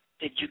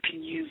 that you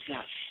can use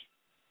us.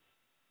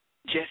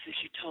 Just as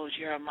you told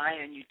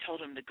Jeremiah and you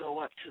told him to go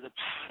up to the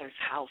potter's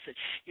house and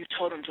you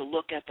told him to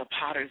look at the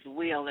potter's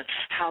wheel and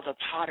how the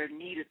potter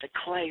needed the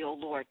clay, oh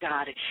Lord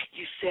God. And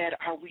you said,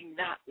 are we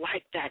not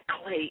like that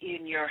clay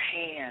in your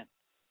hand?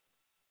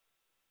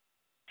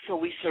 So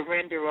we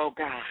surrender, oh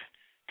God,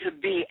 to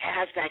be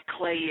as that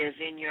clay is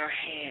in your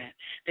hand,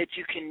 that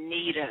you can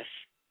knead us,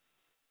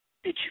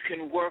 that you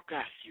can work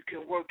us, you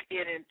can work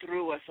in and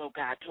through us, oh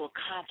God, to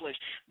accomplish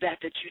that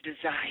you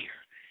desire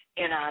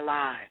in our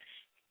lives.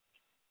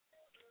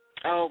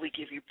 Oh, we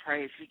give you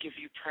praise, we give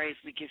you praise,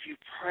 we give you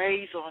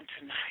praise on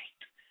tonight.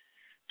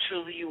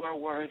 Truly, you are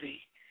worthy.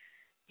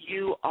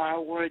 You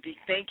are worthy.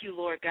 Thank you,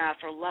 Lord God,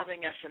 for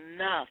loving us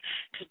enough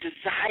to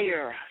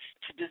desire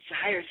us,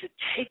 to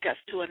take us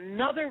to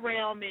another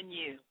realm in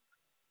you.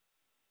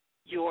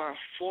 You are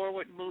a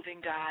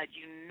forward-moving God.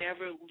 You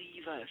never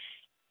leave us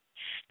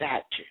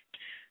stagnant.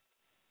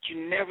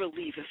 You never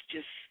leave us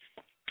just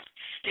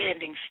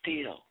standing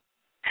still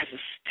as a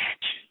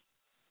statue.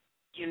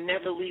 You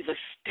never leave us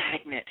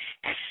stagnant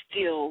as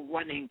still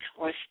running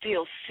or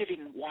still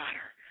sitting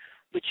water,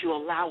 but you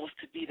allow us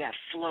to be that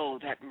flow,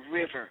 that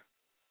river.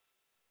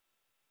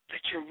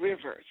 Let your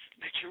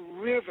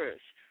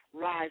rivers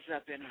rise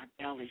up in our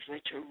bellies.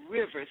 Let your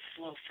rivers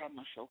flow from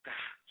us, oh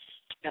God,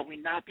 that we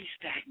not be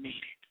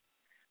stagnated,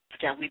 but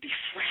that we be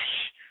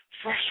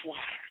fresh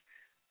water,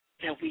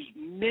 that we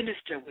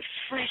minister with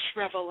fresh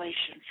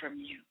revelation from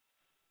you.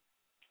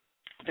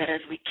 That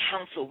as we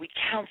counsel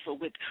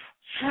with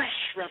fresh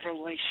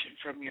revelation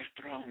from your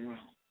throne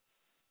room.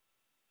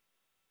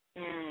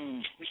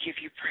 We give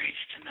you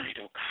praise tonight,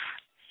 oh God.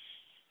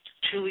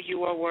 Truly,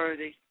 you are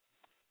worthy.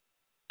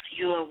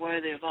 You are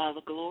worthy of all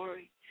the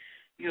glory.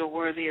 You are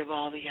worthy of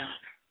all the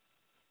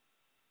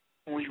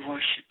honor. We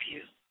worship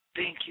you.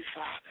 Thank you,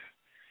 Father.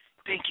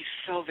 Thank you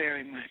so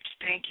very much.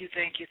 Thank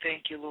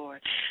you,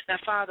 Lord. Now,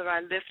 Father,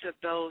 I lift up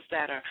those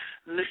that are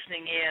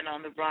listening in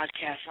on the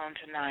broadcast on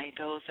tonight,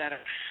 those that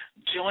are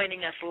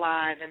joining us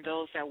live, and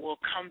those that will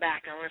come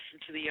back and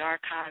listen to the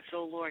archives,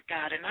 oh, Lord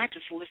God, and I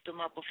just lift them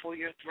up before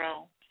your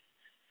throne.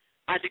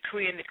 I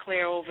decree and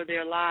declare over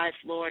their lives,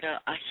 Lord, a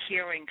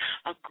hearing,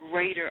 a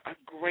greater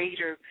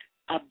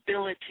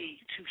ability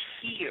to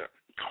hear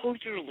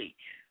clearly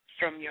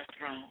from your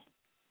throne.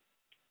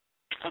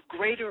 A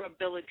greater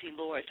ability,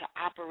 Lord, to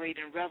operate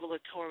in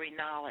revelatory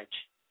knowledge,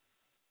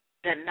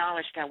 that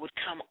knowledge that would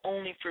come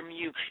only from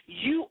you.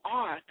 You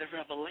are the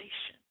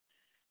revelation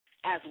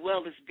as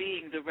well as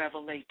being the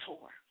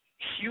revelator.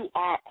 You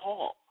are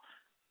all.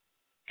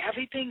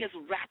 Everything is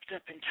wrapped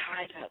up and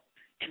tied up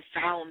and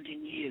found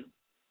in you.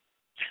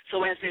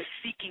 So as they're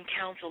seeking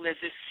counsel, as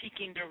they're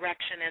seeking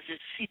direction, as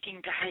they're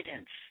seeking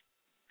guidance,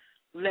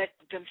 let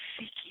them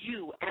seek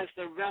you as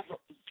the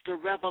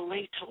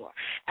revelator,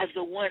 as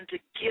the one to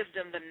give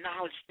them the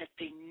knowledge that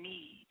they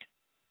need.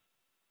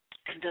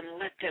 And then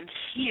let them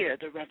hear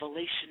the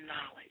revelation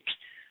knowledge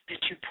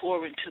that you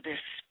pour into their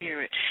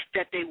spirit,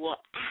 that they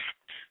will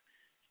act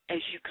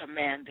as you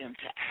command them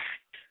to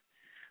act.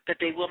 That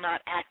they will not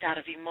act out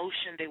of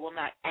emotion, they will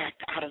not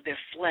act out of their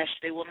flesh,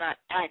 they will not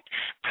act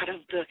out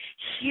of the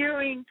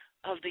hearing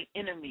of the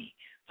enemy,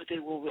 but they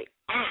will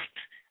react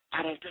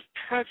out of the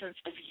presence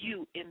of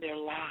you in their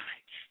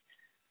lives,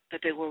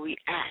 that they will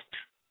react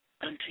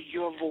unto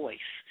your voice,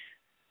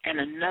 and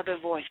another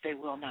voice they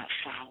will not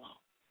follow.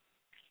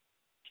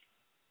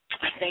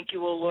 I thank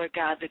you, O Lord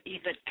God, that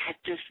even at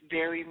this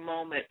very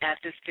moment, at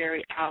this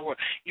very hour,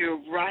 you're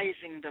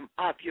rising them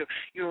up.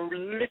 You're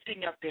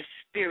lifting up their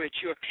spirits.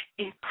 You're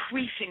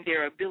increasing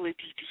their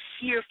ability to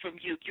hear from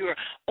you. You're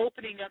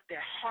opening up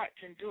their hearts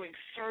and doing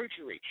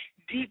surgery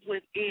deep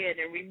within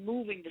and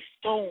removing the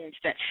stones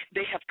that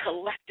they have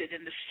collected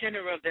in the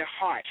center of their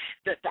heart,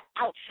 that the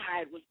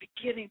outside was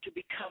beginning to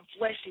become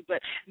fleshy,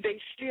 but they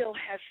still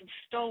had some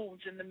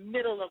stones in the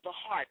middle of the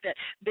heart that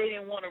they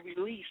didn't want to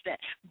release, that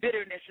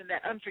bitterness and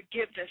that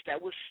unforgiveness that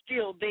was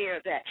still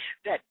there, that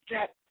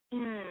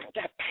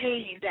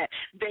pain that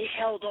they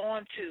held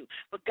on to.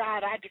 But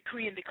God, I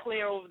decree and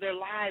declare over their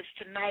lives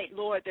tonight,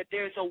 Lord, that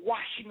there's a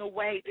washing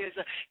away, there's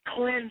a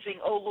cleansing,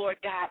 oh Lord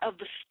God, of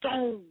the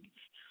stones.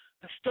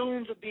 The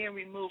stones are being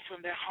removed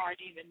from their heart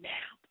even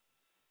now.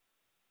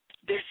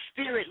 Their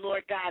spirit,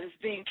 Lord God, is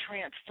being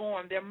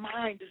transformed. Their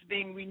mind is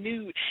being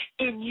renewed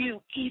in you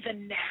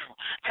even now.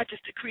 I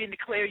just decree and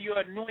declare your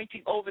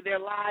anointing over their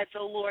lives,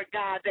 oh Lord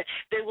God, that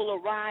they will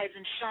arise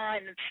and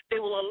shine and they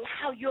will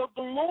allow your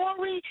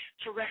glory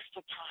to rest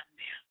upon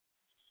them.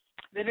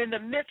 That in the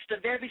midst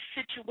of every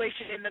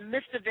situation, in the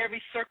midst of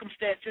every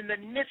circumstance, in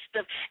the midst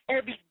of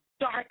every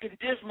dark and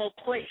dismal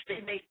place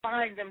they may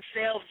find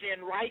themselves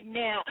in right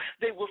now,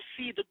 they will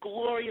see the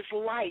glorious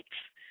light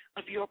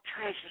of your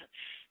presence.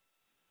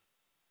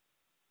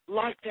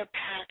 Light their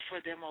path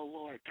for them, O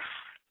Lord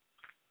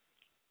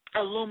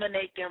God.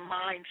 Illuminate their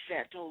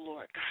mindset, O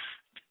Lord God.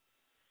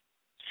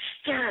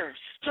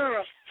 Stir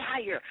a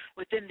fire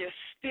within their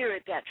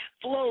spirit that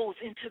flows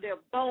into their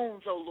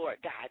bones, O Lord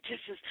God.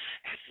 Just as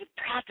the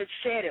prophet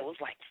said, it was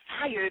like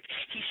fire. If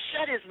he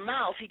shut his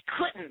mouth, he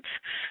couldn't,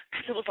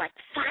 because it was like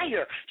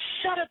fire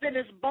shut up in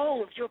his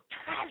bones. Your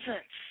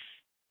presence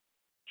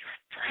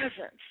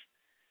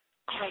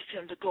caused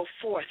him to go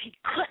forth. He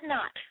could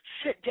not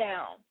sit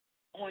down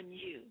on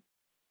you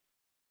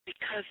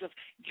because of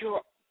your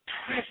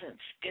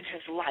presence in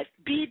his life.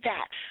 Be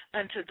that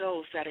unto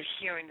those that are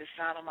hearing the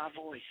sound of my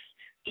voice,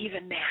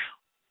 even now.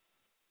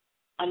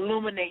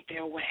 Illuminate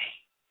their way.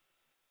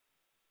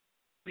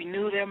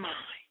 Renew their mind.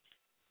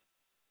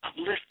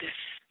 Uplift their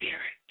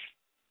spirit.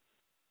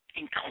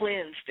 And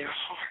cleanse their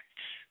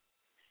hearts.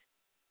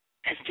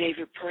 As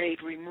David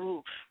prayed,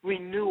 renew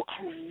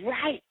a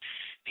right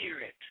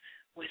spirit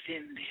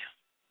within them.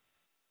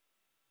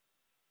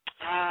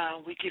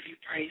 We give you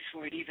praise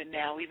for it even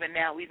now.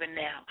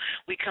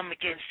 We come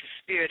against the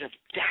spirit of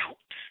doubt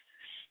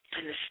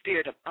and the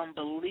spirit of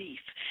unbelief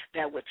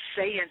that would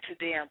say unto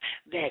them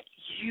that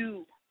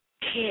you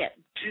can't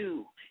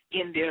do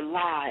in their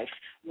lives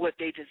what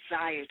they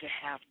desire to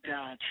have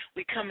done.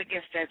 We come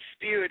against that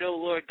spirit, oh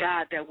Lord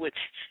God, that would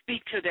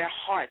speak to their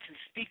hearts and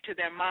speak to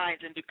their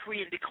minds and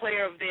decree and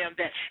declare of them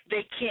that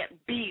they can't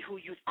be who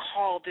you've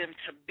called them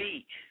to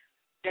be,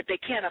 that they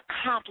can't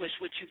accomplish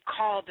what you've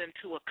called them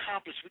to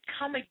accomplish. We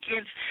come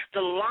against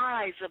the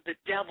lies of the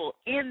devil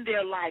in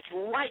their life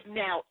right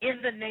now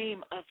in the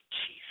name of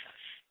Jesus.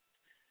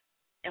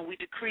 And we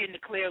decree and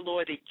declare,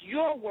 Lord, that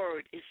your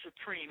word is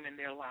supreme in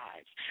their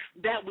lives.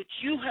 That which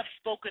you have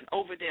spoken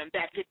over them,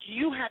 that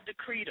you have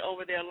decreed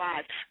over their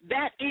lives,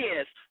 that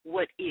is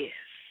what is.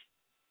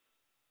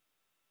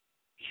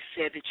 You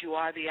said that you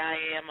are the I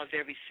am of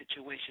every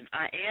situation.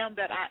 I am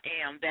that I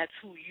am. That's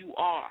who you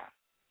are,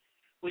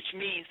 which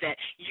means that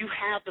you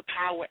have the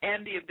power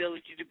and the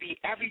ability to be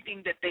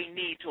everything that they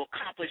need to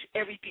accomplish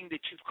everything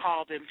that you've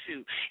called them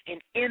to. And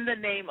in the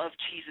name of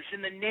Jesus,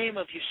 in the name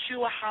of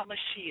Yeshua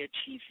HaMashiach,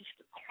 Jesus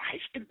the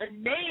Christ, in the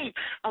name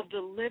of the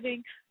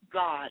living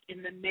God,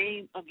 in the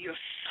name of your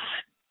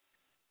Son,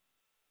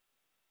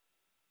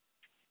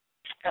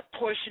 a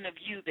portion of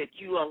you that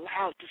you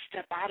allowed to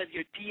step out of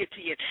your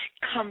deity and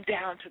come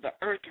down to the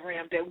earth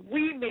realm, that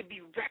we may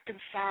be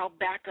reconciled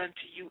back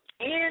unto you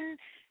in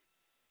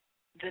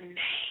the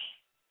name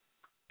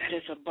that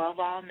is above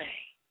all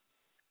name.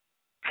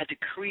 I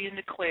decree and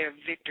declare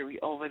victory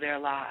over their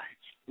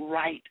lives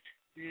right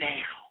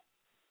now.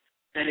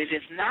 That it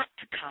is not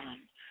to come,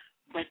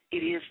 but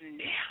it is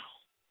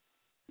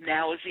now.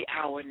 Now is the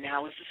hour.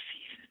 Now is the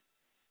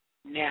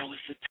season. Now is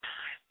the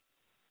time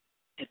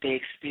that they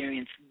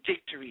experience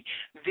victory.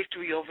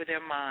 Victory over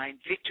their mind.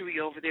 Victory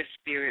over their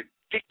spirit.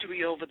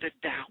 Victory over the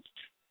doubt.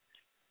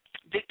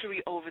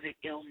 Victory over the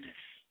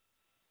illness.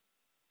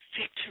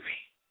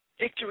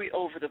 Victory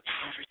over the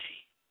poverty.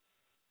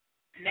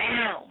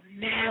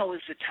 Now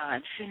is the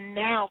time. Send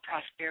now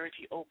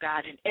prosperity, oh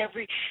God, in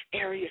every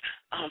area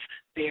of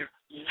their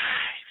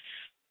lives.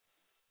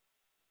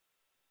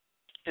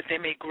 That they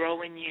may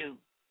grow in you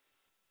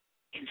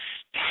in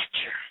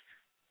stature.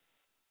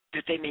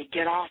 That they may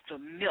get off the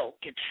milk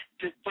and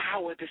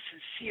devour the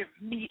sincere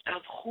meat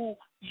of who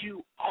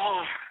you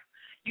are.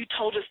 You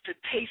told us to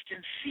taste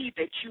and see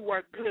that you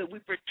are good. We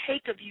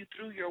partake of you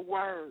through your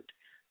word.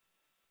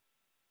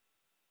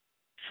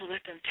 So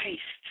let them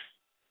taste,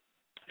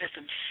 let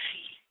them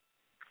see,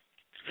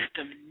 let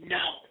them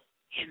know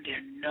in their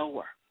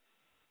knower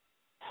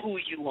who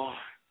you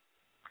are.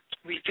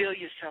 Reveal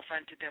yourself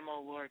unto them,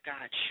 O Lord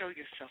God. Show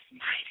yourself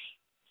mighty,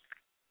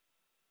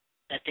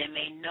 that they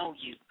may know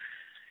you.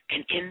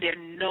 And in their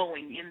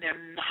knowing, in their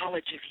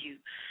knowledge of you,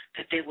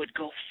 that they would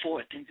go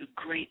forth and do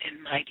great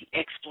and mighty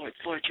exploits.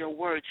 Lord, your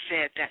word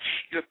said that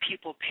your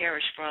people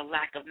perish for a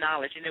lack of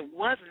knowledge. And it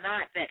was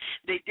not that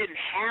they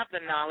didn't have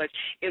the knowledge.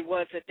 It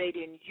was that they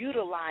didn't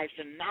utilize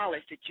the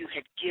knowledge that you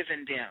had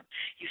given them.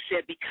 You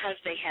said because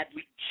they had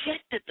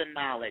rejected the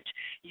knowledge,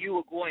 you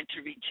were going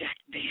to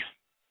reject them.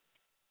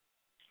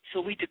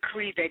 So we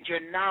decree that your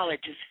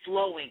knowledge is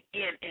flowing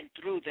in and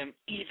through them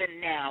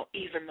even now,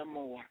 even the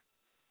more.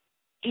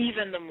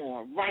 Even the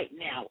more, right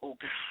now, oh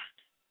God,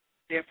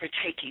 they're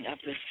partaking of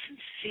the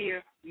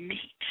sincere meat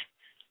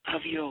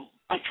of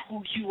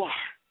who you are,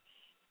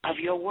 of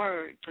your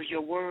word, for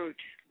your word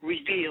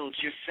reveals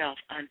yourself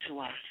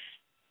unto us.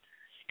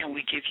 And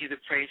we give you the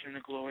praise and the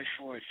glory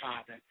for it,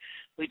 Father.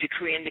 We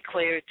decree and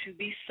declare it to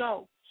be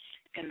so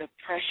in the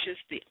precious,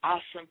 the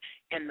awesome,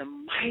 and the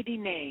mighty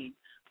name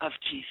of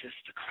Jesus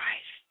the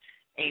Christ.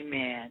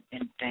 Amen,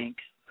 and thank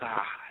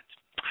God.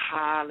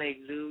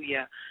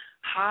 Hallelujah.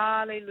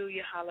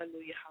 Hallelujah,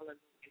 hallelujah,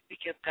 hallelujah. We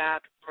give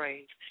God the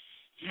praise.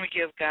 We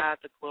give God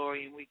the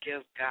glory, and we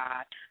give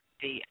God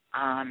the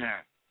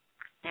honor.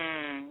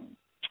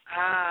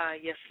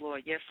 Yes,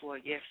 Lord. Yes,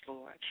 Lord. Yes,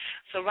 Lord.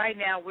 So right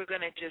now we're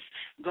going to just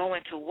go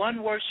into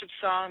one worship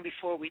song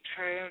before we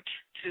turn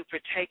to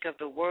partake of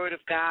the Word of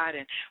God,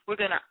 and we're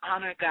going to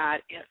honor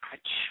God in our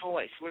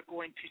choice. We're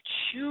going to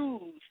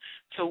choose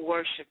to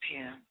worship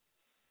Him.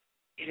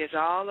 It is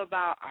all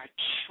about our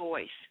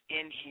choice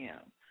in Him.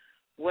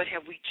 What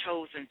have we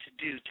chosen to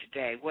do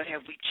today? What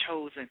have we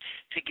chosen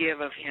to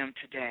give of Him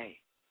today?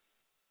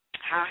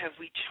 How have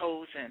we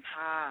chosen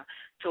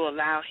to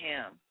allow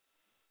Him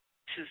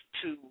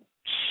to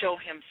show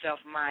Himself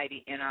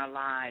mighty in our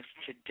lives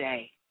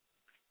today?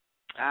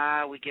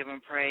 We give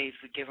Him praise.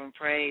 We give Him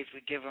praise.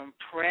 We give Him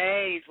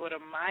praise. What a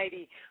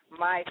mighty,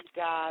 mighty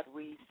God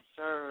we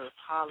serve.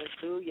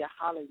 Hallelujah,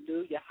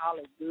 hallelujah,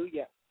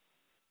 hallelujah.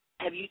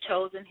 Have you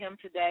chosen Him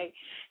today?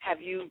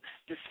 Have you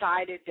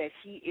decided that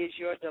He is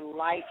your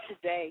delight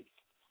today?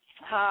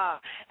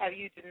 Have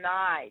you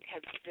denied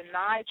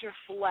your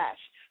flesh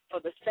for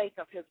the sake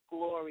of His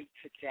glory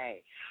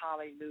today?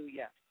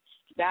 Hallelujah.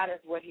 That is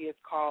what He has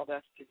called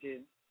us to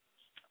do.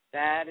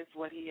 That is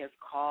what He has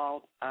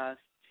called us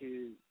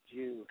to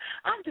do.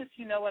 I'm just,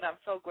 you know what, I'm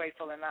so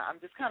grateful, and I'm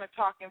just kind of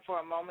talking for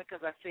a moment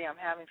because I see I'm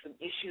having some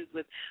issues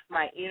with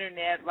my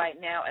internet right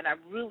now, and I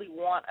really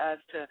want us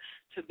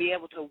to be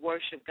able to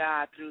worship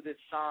God through this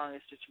song.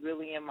 It's just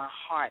really in my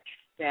heart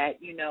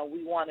that, you know,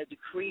 we want to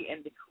decree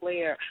and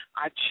declare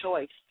our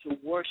choice to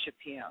worship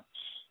Him.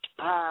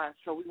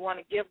 So we want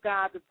to give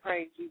God the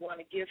praise. We want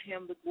to give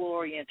Him the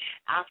glory. And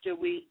after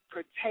we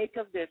partake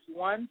of this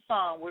one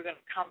song, we're going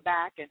to come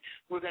back and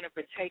we're going to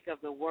partake of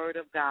the Word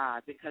of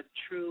God, because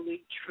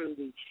truly,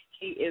 truly,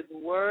 He is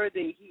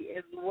worthy. He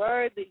is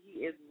worthy. He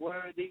is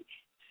worthy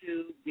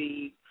to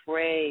be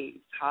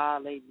praised.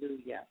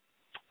 Hallelujah.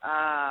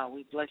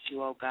 We bless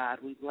you, oh God.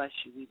 We bless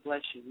you. We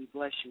bless you. We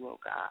bless you, oh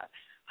God.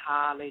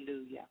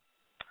 Hallelujah.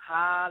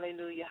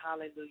 Hallelujah.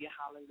 Hallelujah.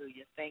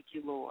 Hallelujah. Thank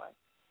you, Lord.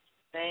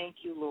 Thank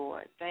you,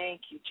 Lord.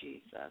 Thank you,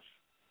 Jesus.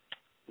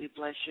 We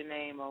bless your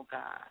name, oh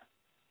God.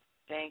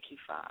 Thank you,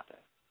 Father.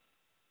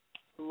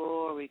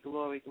 Glory,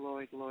 glory,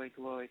 glory, glory,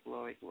 glory,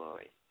 glory,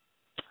 glory.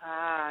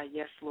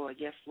 Yes, Lord.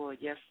 Yes, Lord.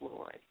 Yes,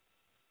 Lord.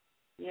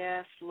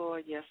 Yes,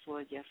 Lord. Yes,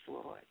 Lord. Yes,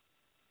 Lord.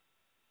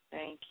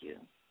 Thank you.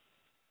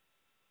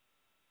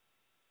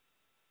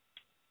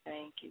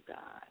 Thank you,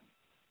 God.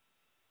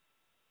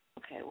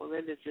 Okay, well,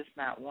 Linda's just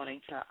not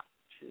wanting to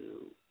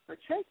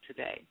partake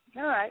today.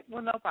 All right,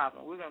 well, no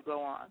problem. We're going to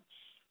go on.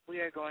 We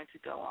are going to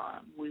go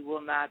on. We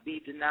will not be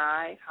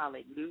denied.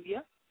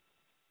 Hallelujah.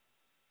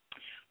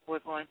 We're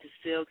going to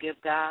still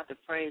give God the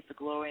praise, the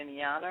glory, and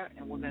the honor,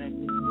 and we're going to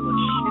do a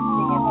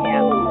shifting in the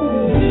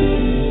atmosphere.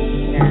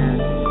 Yeah.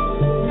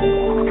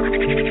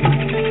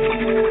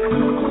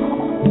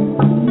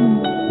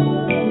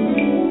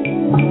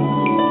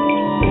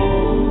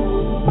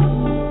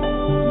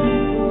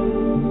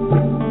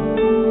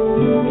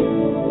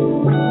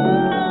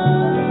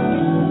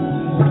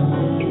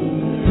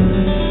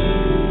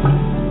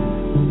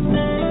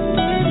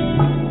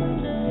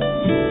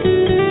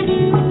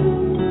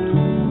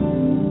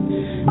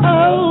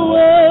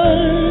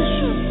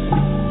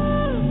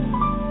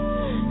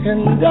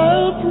 And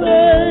our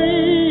praise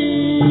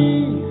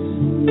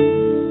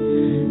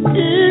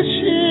is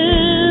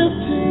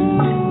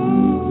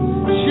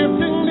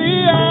shifting the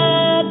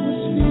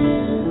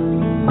atmosphere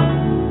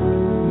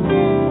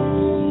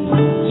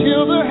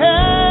till the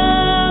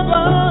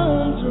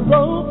heavens are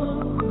open.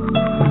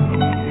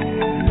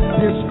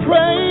 This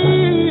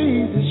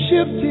praise is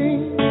shifting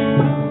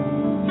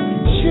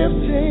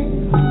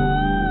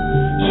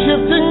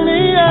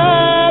the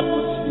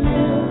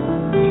atmosphere.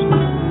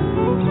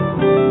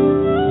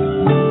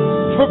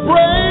 For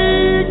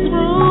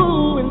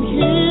breakthrough and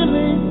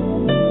healing,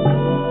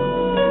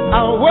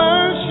 our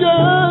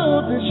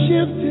worship is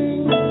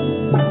shifting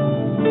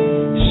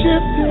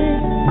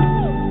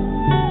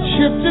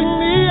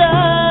the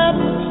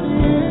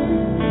atmosphere.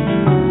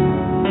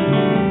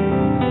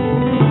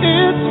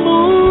 It's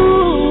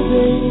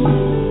moving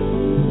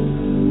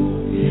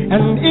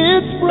and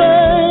it's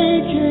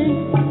breaking.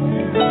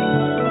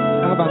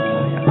 How about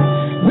that?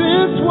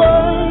 This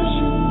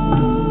worship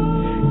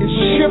is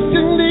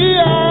shifting the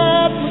atmosphere.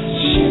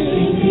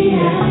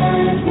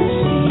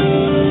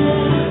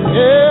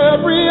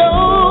 Every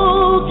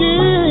yoke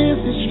is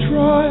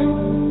destroyed.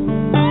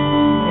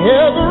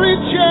 Every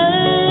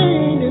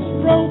chain is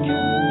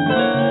broken.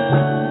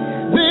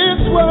 This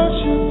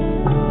worship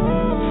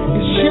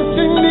is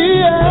shifting the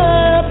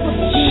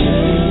atmosphere.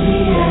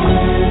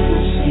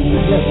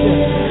 Yes.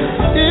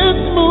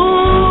 It's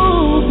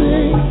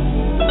moving.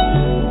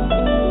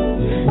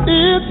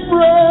 It's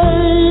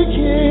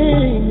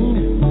breaking.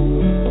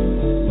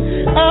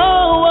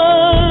 Our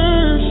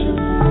worship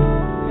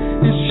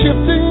is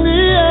shifting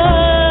the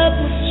atmosphere.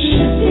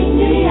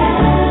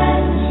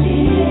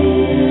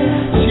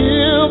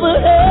 Till the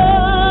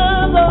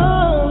heavens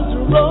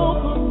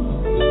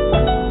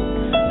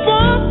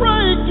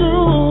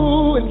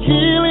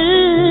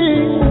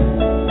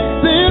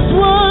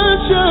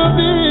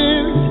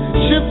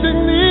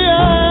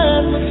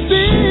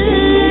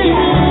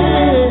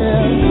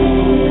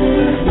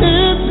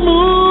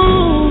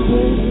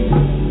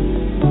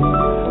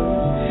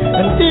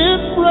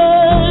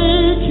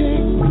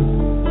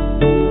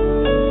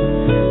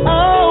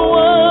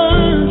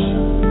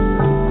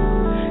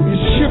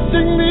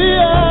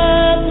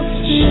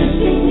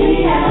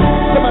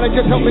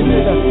just help me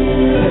say that.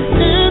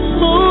 It's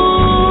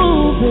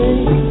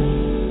moving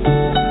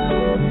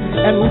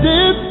and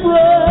it's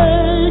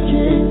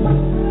breaking.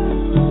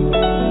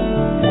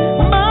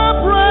 My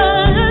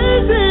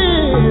praise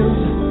is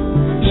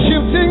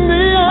shifting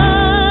the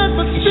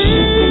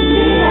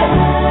atmosphere.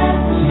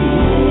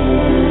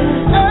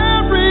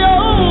 Every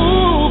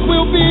old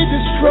will be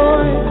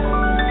destroyed.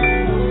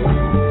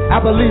 I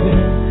believe it.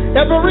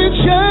 Every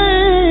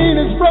chain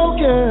is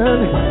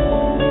broken.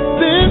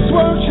 This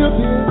worship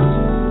is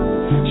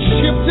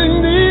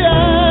shifting the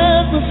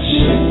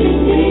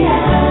atmosphere.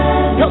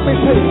 Help me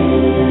say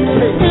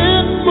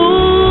it's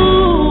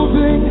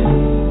moving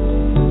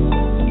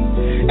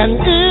and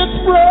it's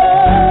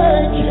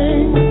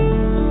breaking.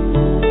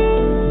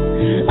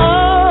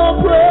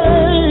 Our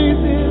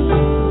praise is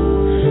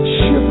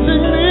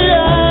shifting the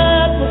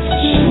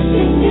atmosphere.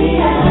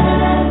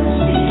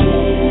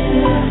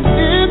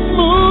 It's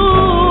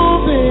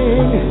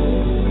moving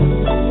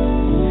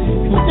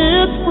and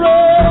it's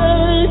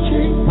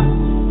breaking.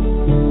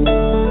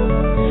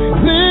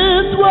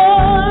 This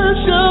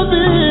worship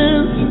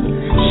is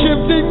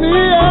shifting the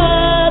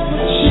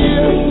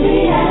atmosphere.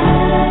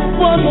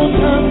 One more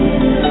time.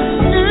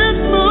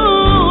 It's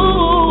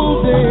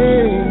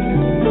moving.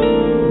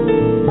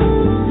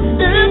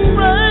 It's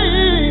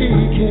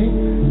breaking.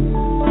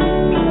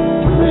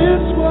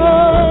 This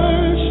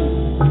worship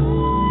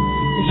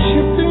is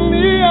shifting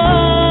the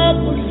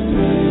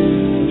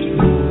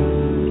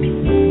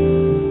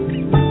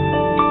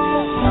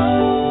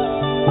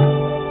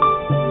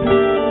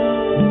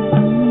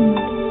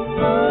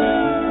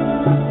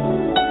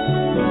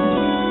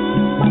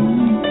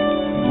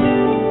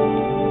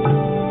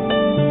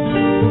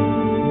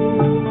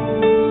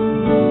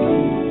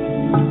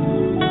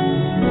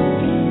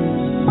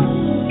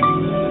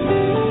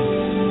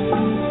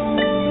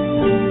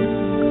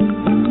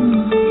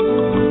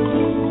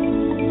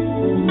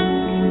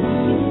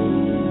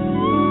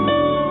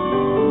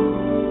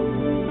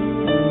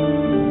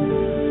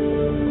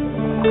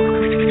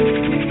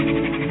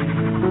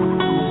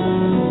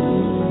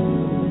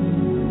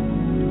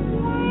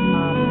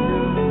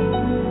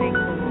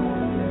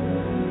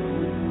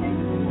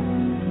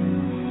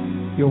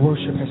Your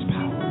worship has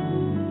power.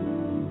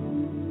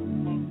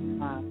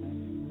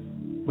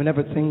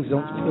 Whenever things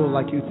don't feel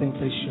like you think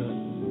they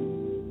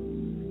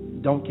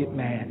should, don't get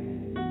mad.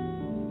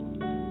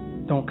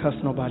 Don't cuss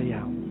nobody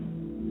out.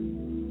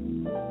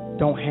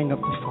 Don't hang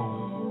up the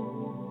phone.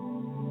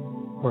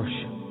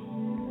 Worship.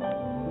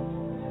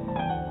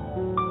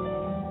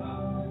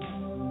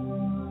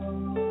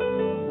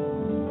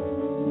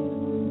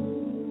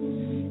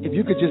 If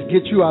you could just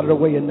get you out of the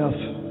way enough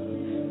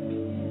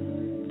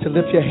to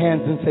lift your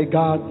hands and say,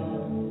 God,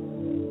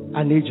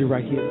 I need you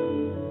right here.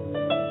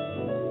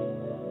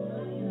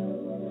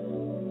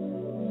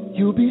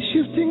 You'll be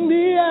shifting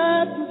the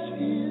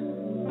atmosphere.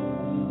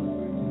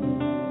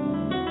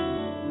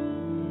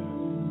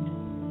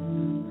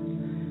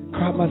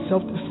 Cried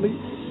myself to sleep.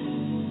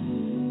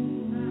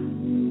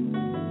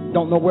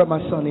 Don't know where my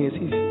son is.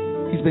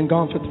 He's been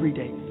gone for 3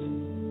 days.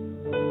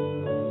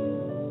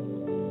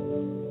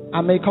 I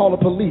may call the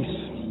police.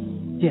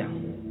 Yeah.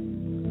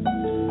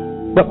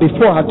 But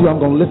before I do, I'm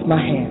going to lift my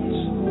hands.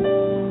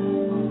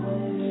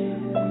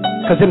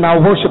 Because in my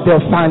worship,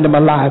 they'll find him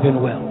alive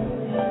and well.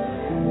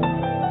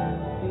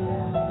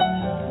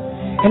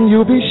 And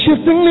you'll be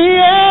shifting the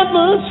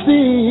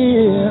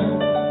atmosphere.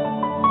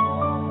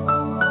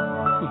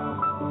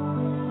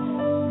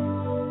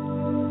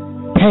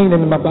 Pain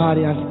in my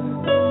body.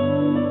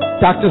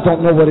 Doctors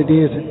don't know what it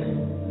is.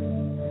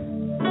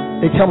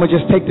 They tell me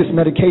just take this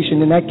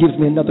medication and that gives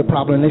me another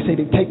problem. And they say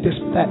they take this,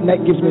 that, and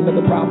that gives me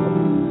another problem.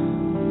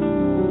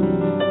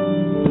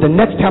 But the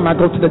next time I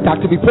go to the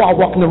doctor, before I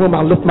walk in the room,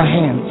 I'll lift my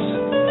hands.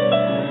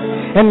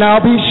 And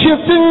I'll be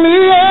shifting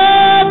the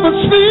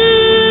atmosphere.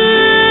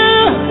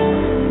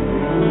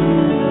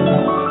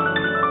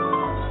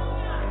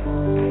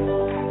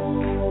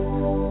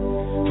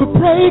 For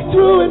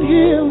breakthrough and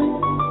healing.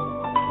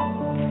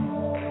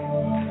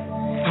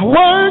 Our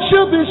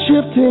worship is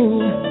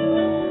shifting.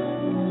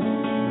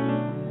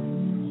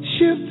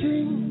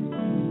 Shifting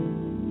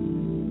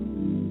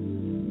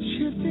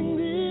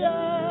the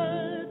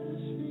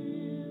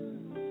atmosphere.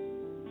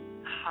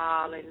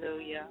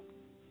 Hallelujah.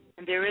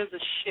 And there is a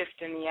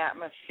shift in the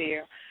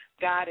atmosphere.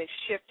 God is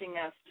shifting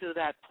us to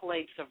that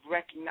place of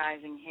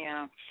recognizing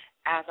Him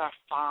as our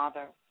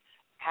Father,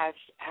 as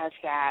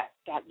that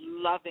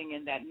loving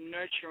and that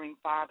nurturing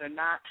Father,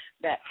 not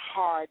that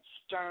hard,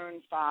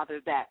 stern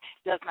Father that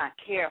does not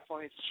care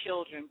for His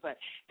children, but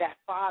that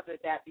Father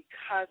that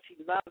because He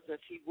loves us,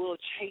 He will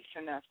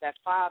chasten us, that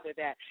Father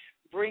that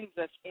brings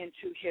us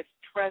into His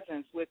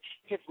presence with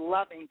His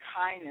loving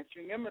kindness.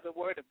 Remember the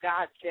Word of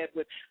God said,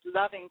 with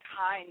loving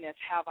kindness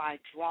have I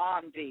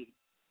drawn thee.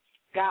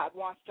 God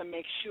wants to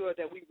make sure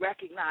that we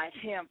recognize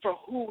Him for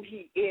who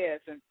He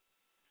is and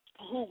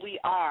who we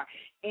are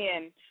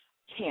in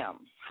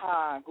Him.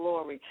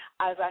 Glory.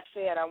 As I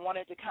said, I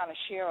wanted to kind of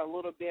share a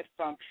little bit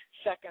from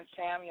 2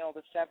 Samuel,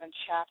 the 7th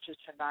chapter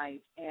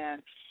tonight.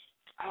 And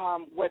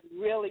what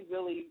really,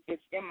 really is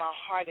in my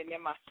heart and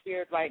in my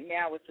spirit right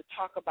now is to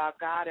talk about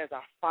God as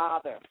our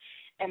Father.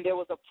 And there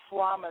was a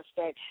promise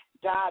that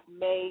God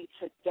made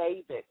to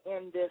David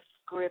in this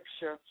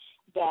scripture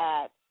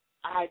that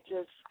I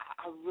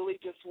really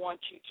just want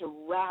you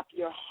to wrap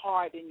your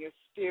heart and your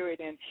spirit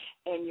and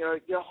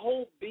your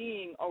whole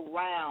being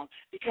around,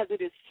 because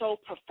it is so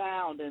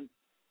profound. And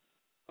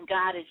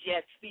God is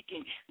yet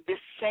speaking this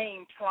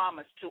same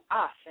promise to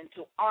us and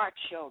to our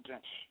children.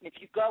 And if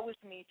you go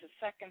with me to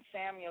 2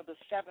 Samuel, the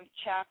 7th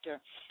chapter,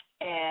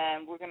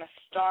 and we're going to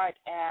start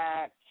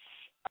at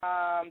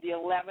the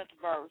 11th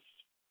verse.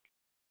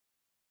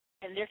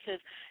 And this is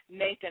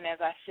Nathan, as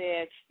I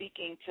said,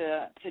 speaking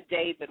to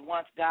David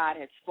once God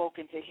had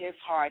spoken to his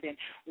heart, and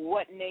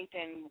what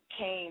Nathan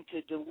came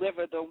to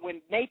deliver when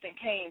Nathan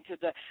came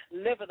to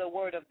deliver the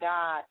word of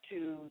God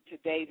to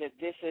David.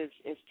 This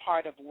is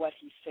part of what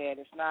he said.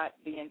 It's not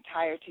the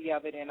entirety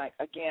of it. And I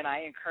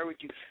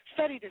encourage you,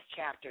 study this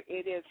chapter.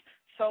 It is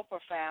so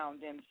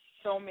profound and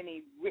so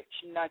many rich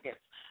nuggets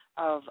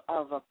of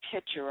a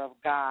picture of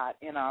God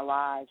in our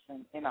lives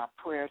and in our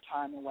prayer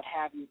time and what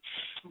have you.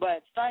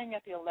 But starting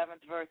at the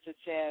 11th verse, it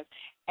says,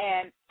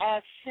 "And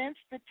as since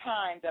the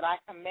time that I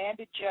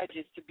commanded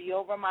judges to be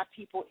over my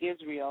people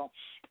Israel,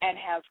 and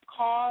has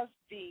caused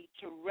thee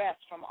to rest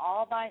from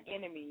all thine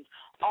enemies,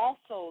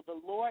 also the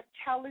Lord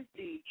telleth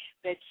thee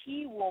that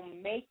he will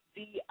make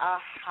thee a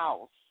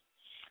house.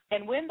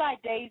 And when thy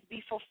days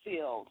be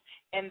fulfilled,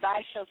 and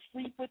thou shalt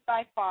sleep with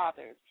thy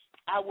fathers,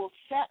 I will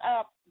set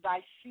up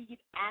thy seed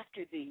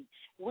after thee,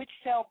 which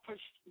shall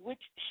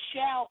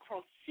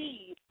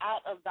proceed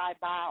out of thy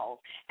bowels,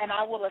 and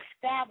I will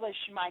establish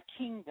my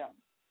kingdom.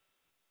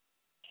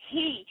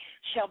 He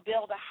shall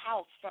build a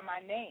house for my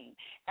name,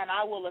 and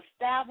I will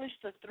establish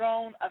the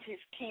throne of his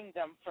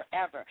kingdom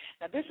forever."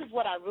 Now, this is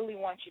what I really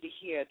want you to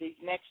hear, these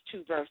next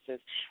two verses.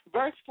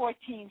 Verse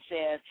 14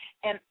 says,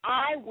 "And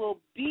I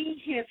will be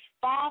his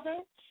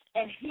father,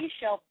 and he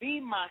shall be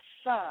my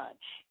son.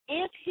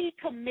 If he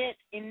commit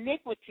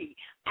iniquity,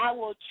 I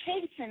will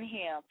chasten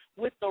him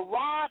with the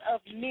rod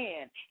of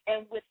men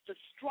and with the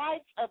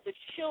stripes of the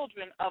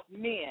children of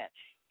men."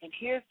 And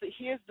here's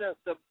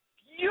the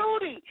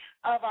beauty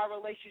of our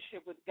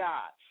relationship with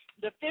God.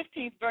 The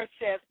 15th verse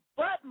says,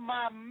 "But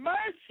my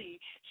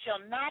mercy shall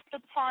not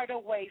depart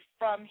away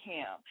from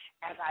him,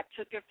 as I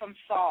took it from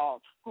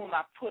Saul, whom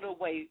I put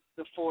away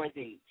before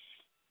thee."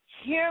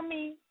 Hear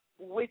me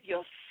with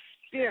your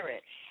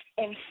spirit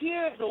and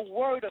hear the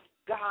word of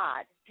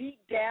God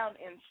deep down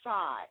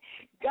inside.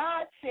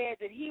 God said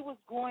that he was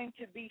going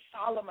to be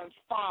Solomon's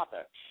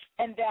father,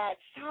 and that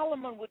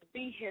Solomon would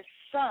be his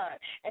son,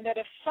 and that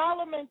if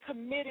Solomon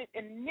committed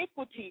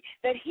iniquity,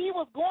 that he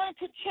was going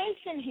to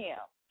chasten him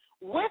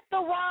with the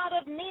rod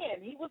of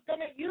men. He was going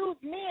to use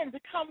men to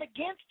come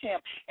against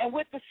him, and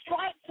with the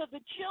stripes of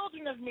the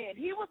children of men.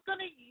 He was going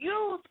to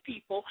use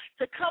people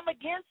to come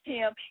against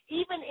him,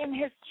 even in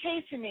his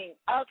chastening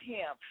of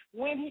him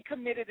when he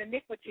committed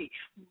iniquity.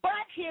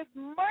 But his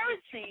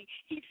mercy,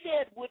 he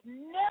said, would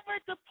never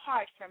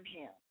depart from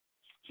him.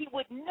 He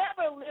would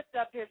never lift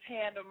up his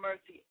hand of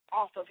mercy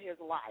off of his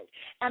life.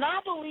 And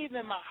I believe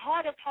in my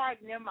heart of hearts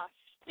and in my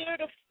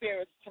spirit of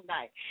spirits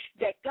tonight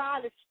that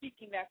God is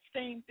speaking that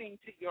same thing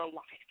to your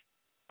life,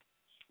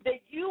 that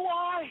you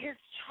are his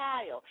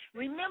child.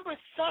 Remember,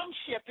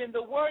 sonship in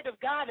the word of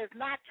God is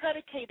not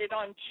predicated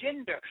on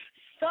gender.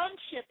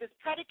 Sonship is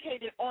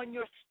predicated on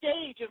your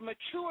stage of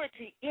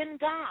maturity in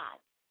God.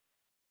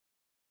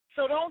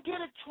 So don't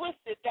get it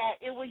twisted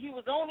that he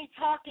was only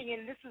talking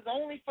and this is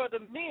only for the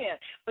men,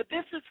 but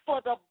this is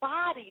for the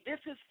body. This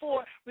is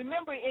for,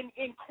 remember,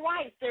 in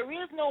Christ there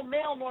is no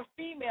male nor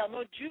female,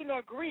 no Jew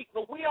nor Greek,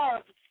 but we are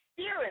a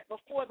spirit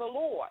before the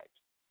Lord.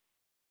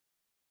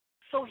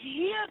 So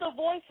hear the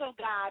voice of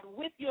God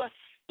with your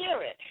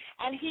spirit,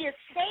 and he is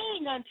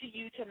saying unto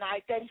you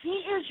tonight that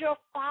he is your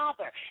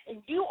father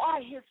and you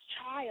are his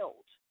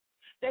child,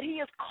 that he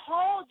has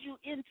called you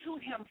into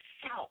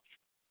himself.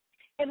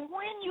 And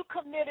when you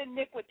commit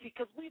iniquity,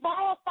 because we've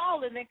all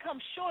fallen and come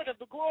short of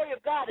the glory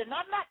of God, and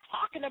I'm not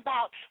talking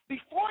about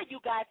before you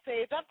got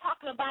saved, I'm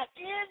talking about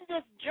in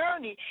this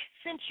journey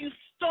since you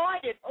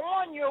started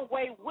on your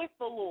way with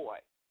the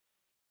Lord.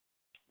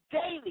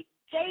 Daily,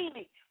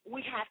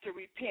 we have to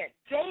repent.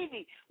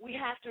 Daily, we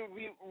have to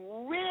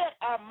rid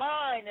our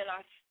mind and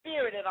our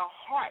spirit and our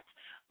hearts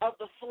of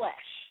the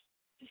flesh.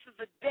 This is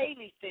a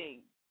daily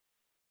thing.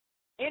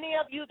 Any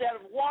of you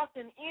that have walked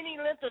in any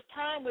length of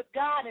time with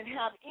God and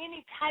have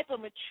any type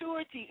of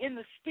maturity in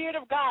the Spirit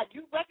of God,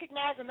 you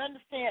recognize and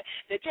understand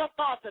that your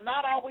thoughts are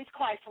not always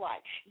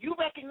Christ-like. You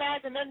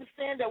recognize and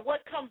understand that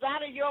what comes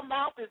out of your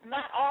mouth is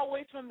not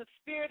always from the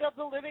Spirit of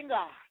the living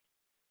God.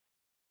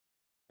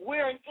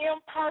 We're an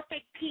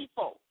imperfect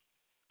people,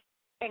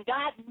 and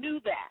God knew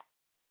that.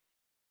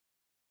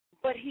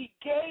 But he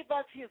gave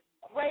us his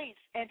grace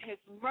and his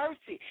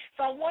mercy.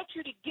 So I want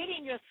you to get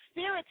in your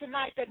spirit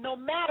tonight that no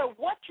matter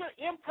what your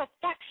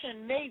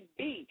imperfection may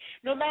be,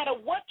 no matter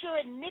what your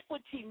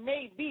iniquity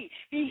may be,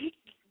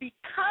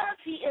 because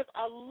he is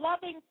a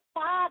loving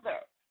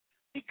Father,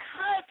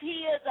 because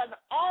he is an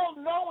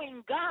all-knowing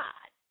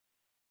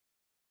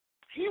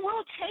He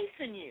will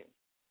chasten you.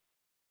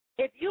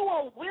 If you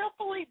are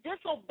willfully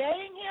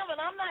disobeying him, and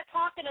I'm not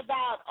talking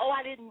about,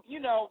 I didn't,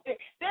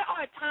 there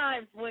are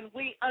times when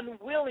we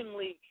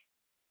unwillingly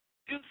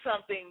do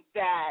something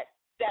that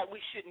we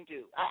shouldn't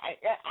do.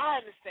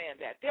 I understand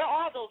that. There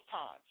are those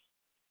times.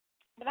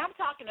 But I'm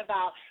talking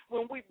about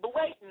when we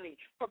blatantly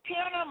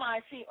preparing our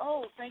minds, see,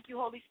 thank you,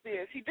 Holy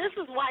Spirit. See, this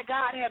is why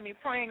God had me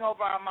praying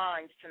over our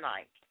minds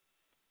tonight.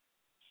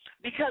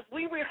 Because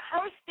we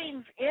rehearse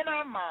things in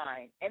our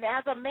mind, and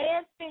as a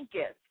man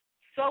thinketh,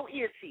 so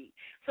is he.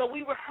 So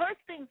we rehearse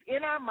things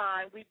in our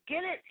mind. We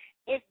get it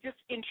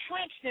just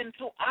entrenched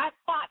into our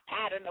thought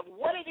pattern of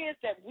what it is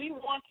that we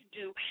want to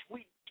do.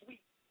 We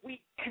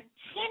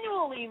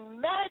continually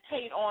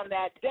meditate on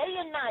that day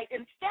and night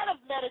instead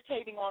of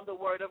meditating on the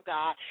Word of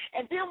God.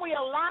 And then we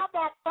allow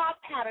that thought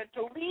pattern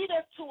to lead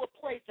us to a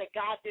place that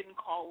God didn't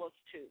call us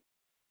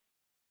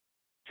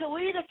to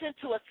lead us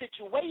into a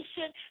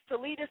situation, to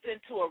lead us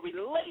into a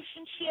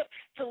relationship,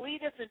 to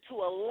lead us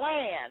into a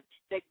land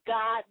that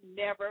God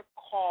never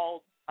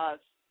called us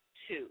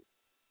to.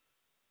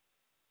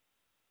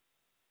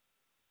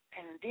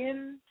 And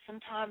then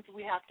sometimes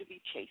we have to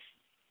be chastened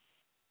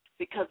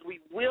because we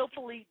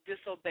willfully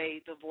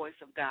disobey the voice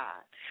of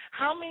God.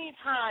 How many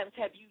times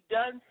have you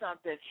done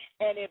something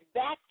and it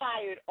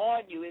backfired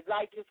on you? It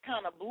like just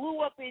kind of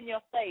blew up in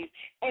your face.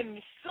 And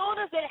as soon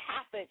as it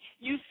happened,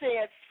 you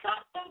said,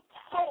 something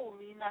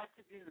told me not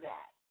to do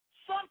that.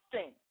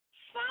 Something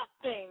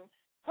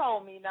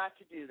told me not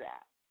to do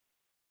that.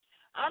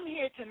 I'm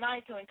here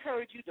tonight to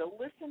encourage you to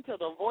listen to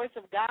the voice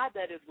of God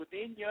that is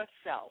within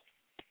yourself.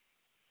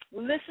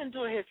 Listen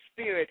to his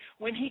spirit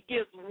when he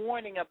gives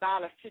warning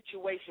about a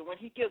situation, when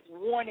he gives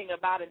warning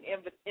about an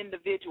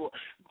individual.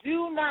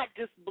 Do not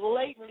just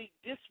blatantly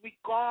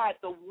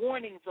disregard the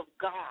warnings of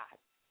God.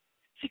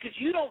 See, because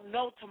you don't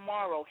know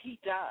tomorrow. He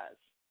does.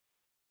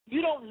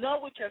 You don't know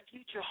what your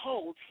future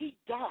holds. He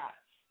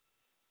does.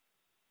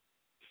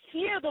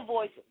 Hear the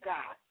voice of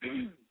God.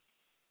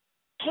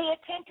 Pay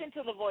attention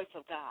to the voice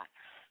of God.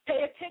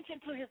 Pay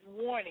attention to his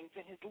warnings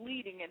and his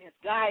leading and his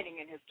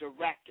guiding and his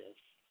directives.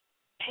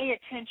 Pay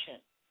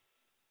attention.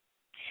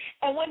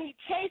 And when he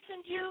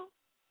chastens you,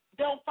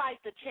 don't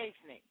fight the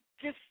chastening.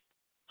 Just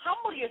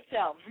humble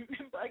yourself.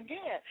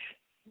 Again,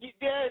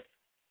 there's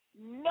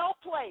no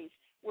place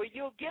where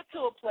you'll get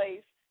to a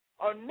place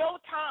or no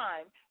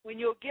time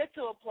when you'll get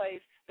to a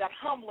place that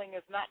humbling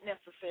is not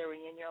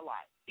necessary in your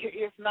life.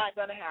 It's not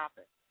going to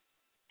happen.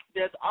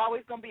 There's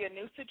always going to be a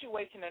new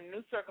situation, a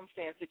new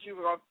circumstance that you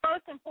will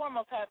first and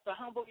foremost have to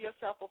humble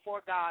yourself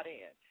before God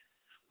in.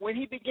 When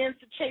he begins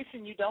to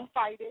chasten you, don't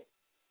fight it.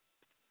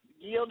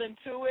 Yield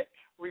into it,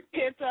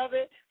 repent of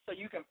it, so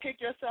you can pick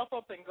yourself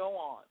up and go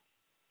on.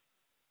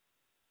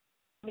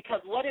 Because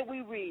what did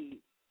we read?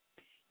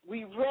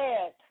 We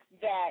read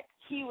that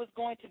he was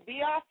going to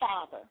be our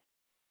Father.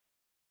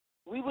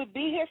 We would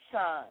be his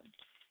son.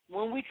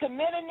 When we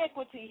commit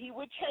iniquity, he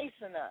would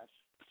chasten us.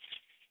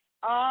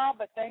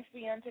 But thanks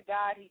be unto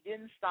God, he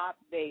didn't stop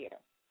there.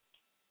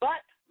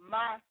 But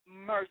my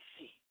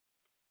mercy.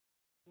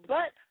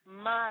 But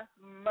my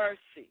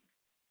mercy.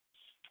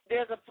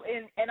 There's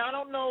and I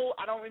don't know,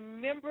 I don't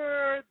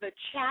remember the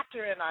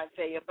chapter in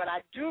Isaiah, but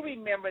I do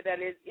remember that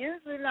it is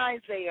in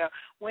Isaiah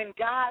when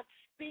God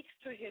speaks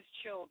to his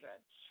children,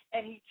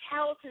 and he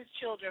tells his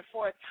children,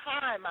 for a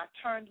time I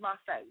turned my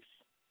face,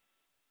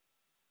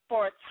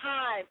 for a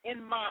time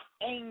in my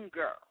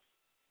anger,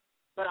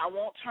 but I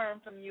won't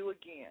turn from you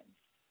again.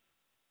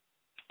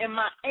 In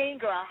my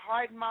anger, I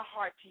hardened my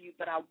heart to you,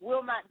 but I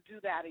will not do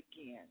that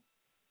again.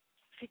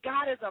 See,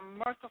 God is a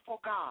merciful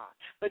God,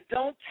 but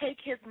don't take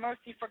his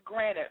mercy for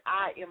granted.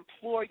 I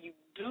implore you,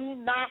 do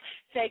not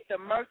take the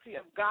mercy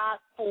of God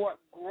for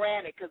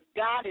granted, because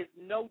God is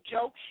no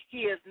joke.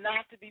 He is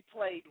not to be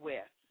played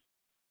with.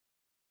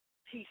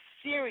 He's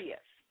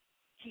serious.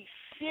 He's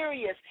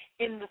serious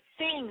in the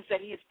things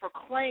that he has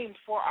proclaimed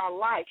for our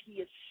life.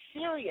 He is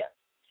serious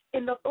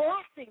in the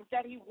blessings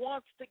that he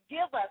wants to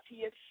give us.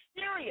 He is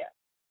serious.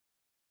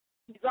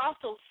 He's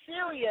also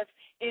serious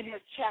in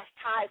his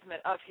chastisement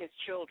of his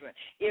children.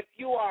 If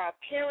you are a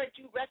parent,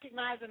 you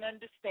recognize and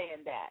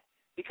understand that,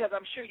 because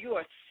I'm sure you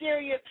are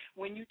serious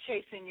when you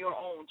chasten your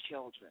own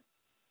children.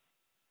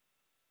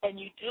 And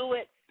you do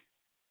it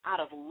out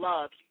of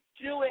love.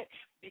 You do it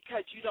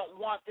because you don't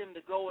want them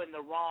to go in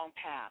the wrong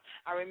path.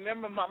 I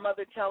remember my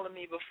mother telling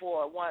me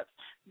before once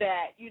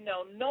that,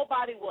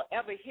 nobody will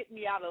ever hit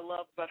me out of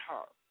love but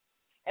her.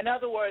 In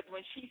other words,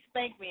 when she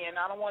spanked me, and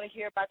I don't want to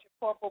hear about your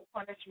corporal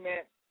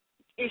punishment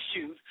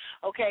issues,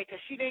 okay, because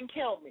she didn't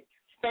kill me.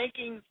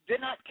 Spankings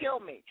did not kill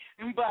me.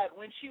 But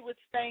when she would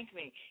spank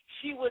me,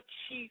 she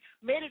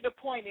made it a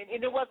point, and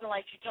it wasn't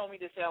like she told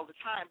me this all the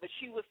time, but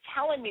she was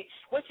telling me,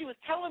 what she was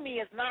telling me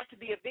is not to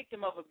be a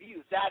victim of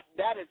abuse. That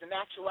is in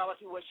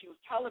actuality what she was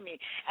telling me.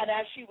 And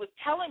as she was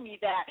telling me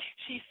that,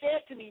 she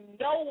said to me,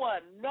 no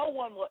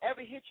one will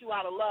ever hit you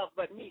out of love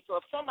but me. So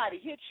if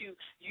somebody hits you,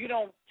 you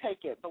don't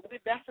take it. But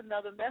that's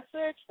another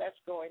message. That's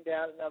going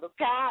down another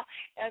path,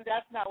 and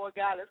that's not what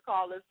God has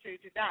called us to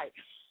tonight.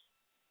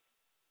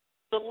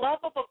 The love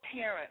of a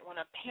parent, when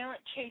a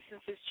parent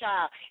chastens his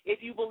child, if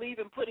you believe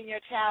in putting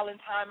your child in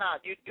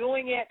timeout, you're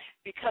doing it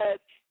because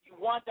you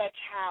want that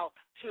child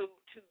to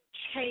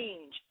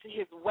change to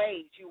his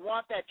ways. You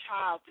want that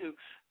child to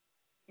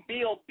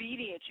be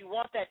obedient. You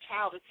want that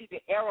child to see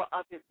the error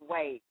of his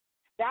ways.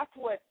 That's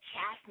what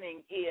chastening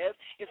is.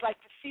 It's like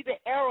to see the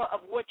error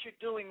of what you're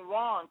doing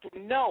wrong, to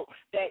know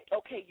that,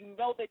 okay, you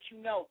know this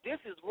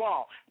is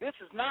wrong. This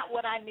is not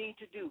what I need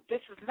to do.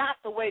 This is not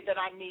the way that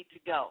I need to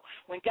go.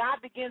 When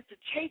God begins to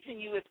chasten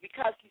you, it's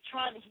because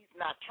he's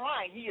not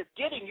trying. He is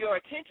getting your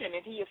attention,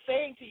 and he is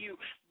saying to you,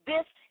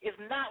 this is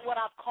not what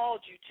I've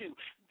called you to.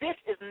 This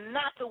is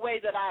not the way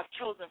that I've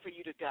chosen for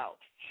you to go.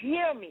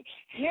 Hear me.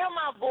 Hear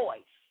my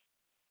voice.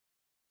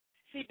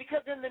 See,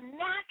 because in the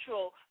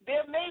natural,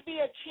 there may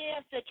be a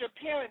chance that your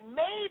parent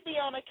may be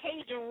on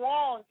occasion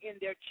wrong in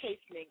their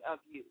chastening of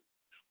you.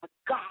 But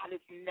God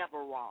is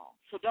never wrong.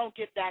 So don't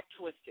get that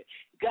twisted.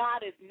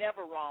 God is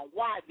never wrong.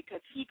 Why? Because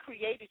he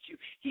created you.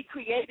 He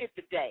created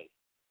the day.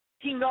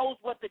 He knows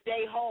what the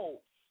day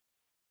holds.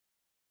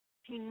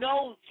 He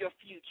knows your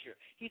future.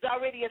 He's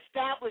already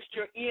established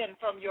your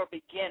end from your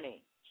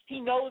beginning. He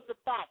knows the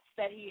thoughts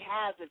that he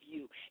has of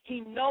you.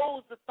 He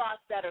knows the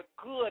thoughts that are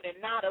good and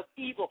not of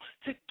evil,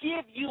 to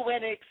give you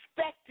an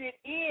expected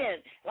end.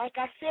 Like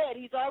I said,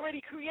 he's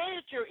already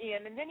created your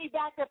end, and then he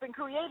backed up and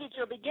created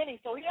your beginning,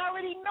 so he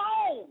already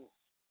knows.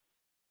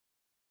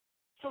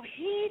 So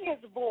heed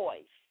his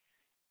voice.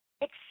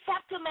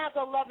 Accept him as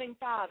a loving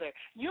father.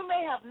 You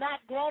may have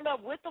not grown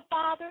up with a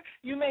father.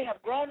 You may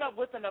have grown up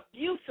with an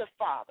abusive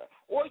father,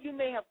 or you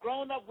may have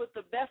grown up with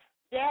the best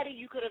daddy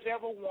you could have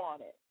ever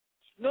wanted.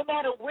 No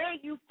matter where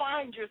you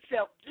find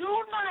yourself, do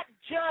not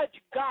judge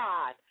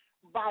God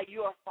by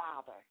your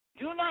father.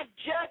 Do not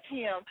judge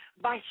him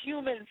by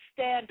human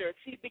standards,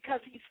 see, because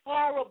he's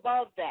far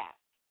above that.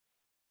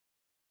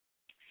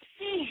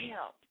 See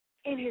him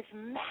in his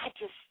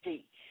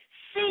majesty.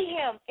 See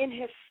him in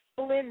his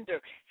splendor.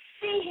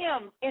 See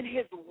him in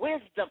his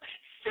wisdom.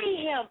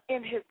 See him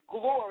in his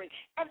glory,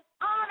 and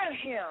honor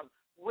him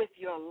with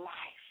your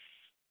life.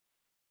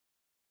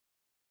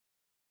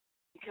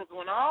 Because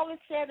when all is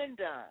said and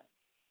done,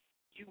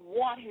 you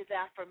want his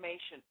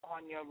affirmation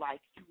on your life.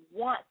 You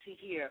want to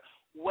hear,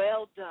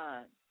 well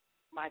done,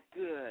 my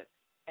good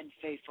and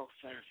faithful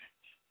servant.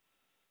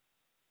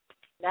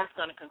 That's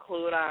going to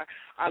conclude our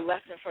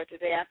lesson for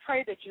today. I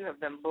pray that you have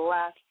been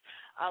blessed.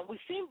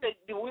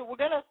 We're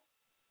going to,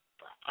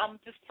 I'm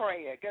just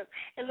praying, because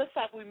it looks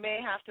like we may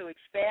have to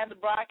expand the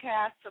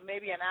broadcast to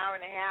maybe an hour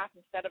and a half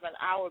instead of an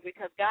hour,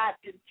 because God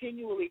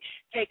continually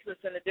takes us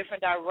in a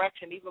different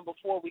direction even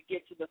before we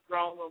get to the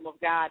throne room of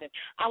God. And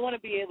I want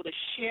to be able to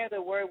share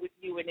the word with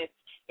you in its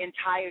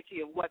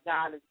entirety of what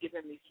God has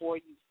given me for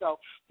you. So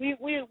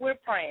we're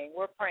praying.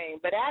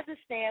 But as it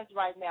stands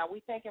right now,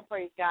 we thank and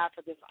praise God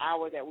for this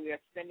hour that we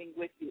are spending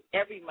with you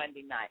every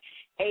Monday night,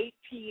 8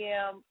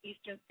 p.m.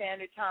 Eastern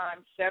Standard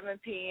Time, 7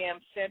 p.m.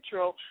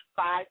 Central,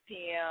 5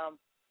 p.m.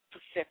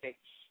 Pacific.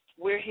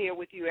 We're here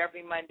with you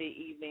every Monday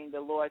evening. The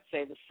Lord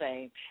say the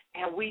same.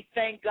 And we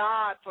thank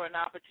God for an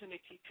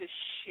opportunity to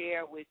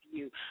share with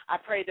you. I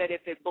pray that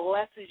if it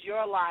blesses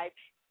your life,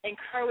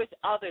 encourage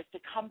others to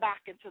come back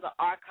into the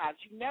archives.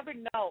 You never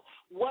know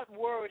what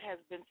word has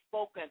been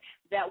spoken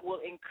that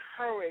will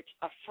encourage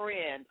a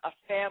friend, a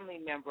family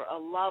member, a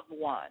loved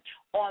one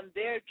on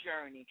their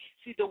journey.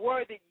 See, the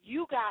word that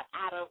you got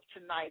out of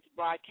tonight's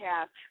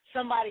broadcast,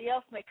 somebody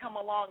else may come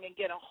along and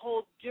get a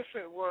whole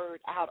different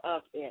word out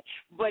of it,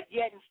 but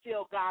yet and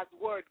still God's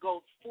word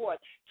goes forth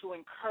to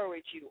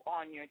encourage you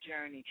on your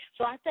journey.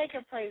 So I thank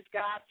and praise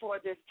God for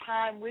this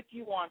time with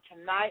you on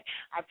tonight.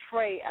 I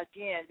pray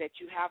again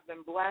that you have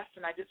been blessed,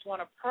 and I just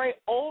want to pray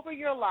over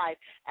your life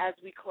as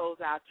we close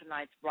out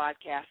tonight's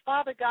broadcast.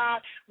 Father God,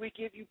 we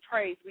give you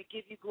praise, we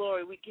give you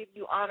glory, we give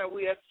you honor.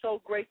 We are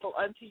so grateful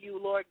unto you,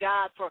 Lord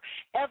God, for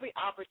every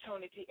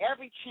opportunity,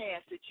 every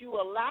chance that you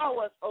allow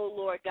us, oh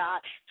Lord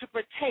God, to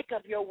partake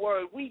of your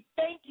word. We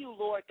thank you,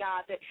 Lord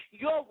God, that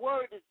your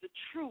word is the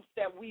truth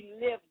that we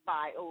live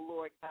by, oh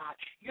Lord God.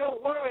 Your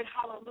word,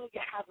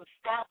 hallelujah, has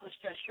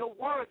established us. Your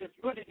word is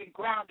rooted and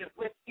grounded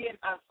within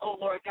us, oh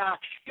Lord God.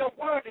 Your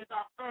word is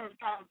our firm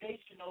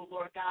foundation, oh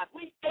Lord God.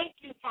 We thank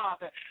you,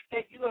 Father,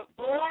 that you have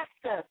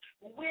blessed us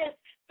with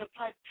the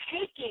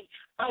partaking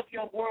of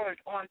your word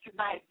on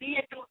tonight, be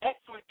it through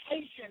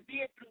exhortation,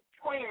 be it through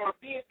prayer,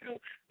 be it through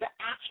the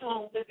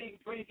actual living,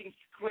 breathing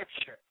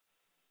scripture.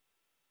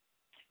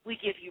 We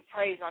give you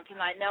praise on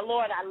tonight. Now,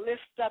 Lord, I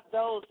lift up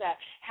those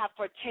that have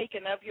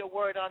partaken of your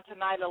word on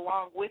tonight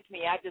along with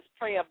me. I just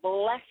pray a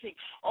blessing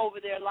over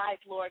their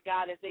life, Lord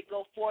God, as they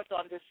go forth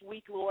on this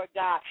week, Lord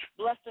God.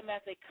 Bless them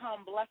as they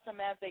come. Bless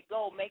them as they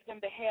go. Make them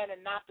the head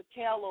and not the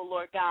tail, oh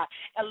Lord God.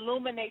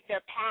 Illuminate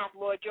their path,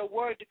 Lord. Your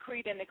word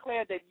decreed and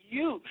declared that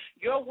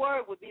your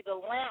word would be the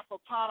lamp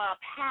upon our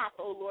path,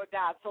 oh Lord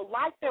God. So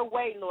light their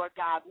way, Lord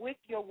God, with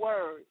your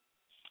word.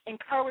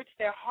 Encourage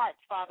their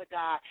hearts, Father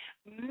God.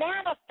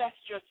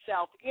 Manifest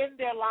yourself in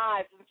their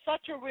lives in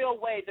such a real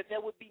way that there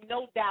would be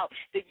no doubt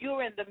that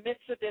you're in the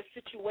midst of their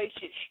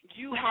situation.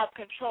 You have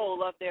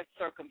control of their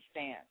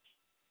circumstance.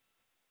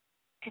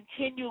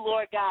 Continue,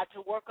 Lord God,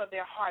 to work on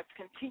their hearts.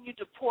 Continue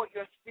to pour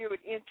your spirit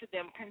into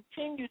them.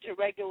 Continue to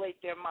regulate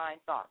their mind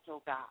thoughts,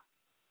 oh God.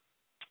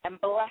 And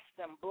bless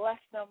them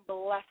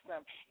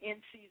in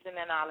season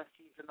and out of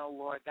season, oh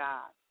Lord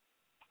God.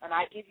 And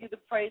I give you the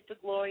praise, the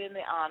glory, and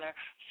the honor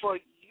for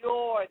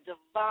your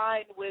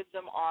divine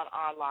wisdom on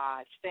our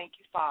lives. Thank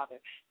you, Father.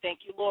 Thank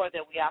you, Lord,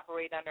 that we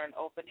operate under an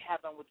open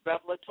heaven with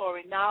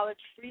revelatory knowledge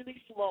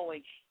freely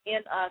flowing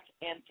in us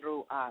and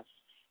through us.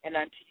 And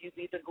unto you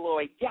be the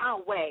glory.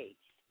 Yahweh,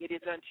 it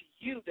is unto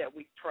you that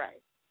we pray.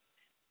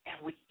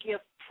 And we give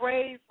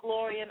praise,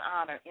 glory, and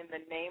honor in the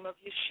name of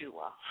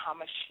Yeshua,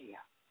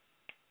 HaMashiach.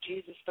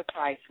 Jesus the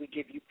Christ, we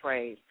give you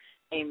praise.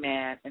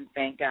 Amen, and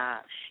thank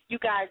God. You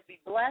guys be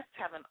blessed.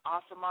 Have an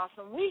awesome,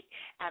 awesome week,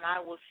 and I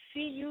will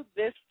see you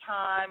this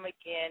time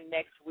again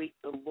next week,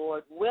 the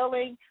Lord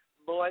willing.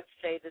 Lord,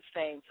 say the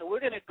same. So we're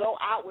going to go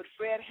out with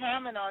Fred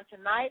Hammond on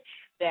tonight,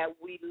 that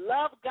we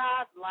love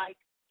God like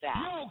that.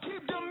 Yo,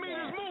 keep them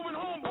meters moving,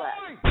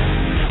 homeboy.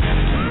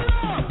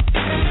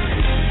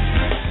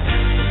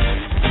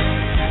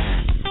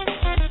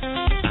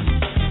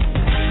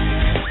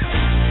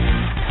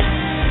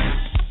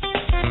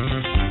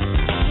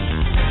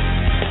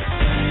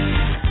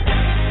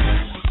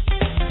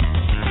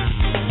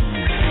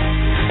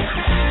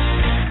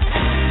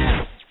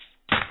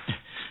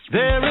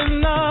 There is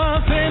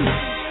nothing,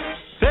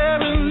 there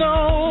is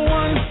no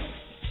one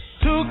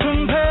to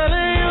compare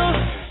to you.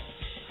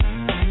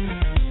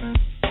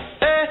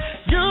 Hey,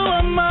 you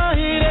are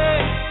mighty.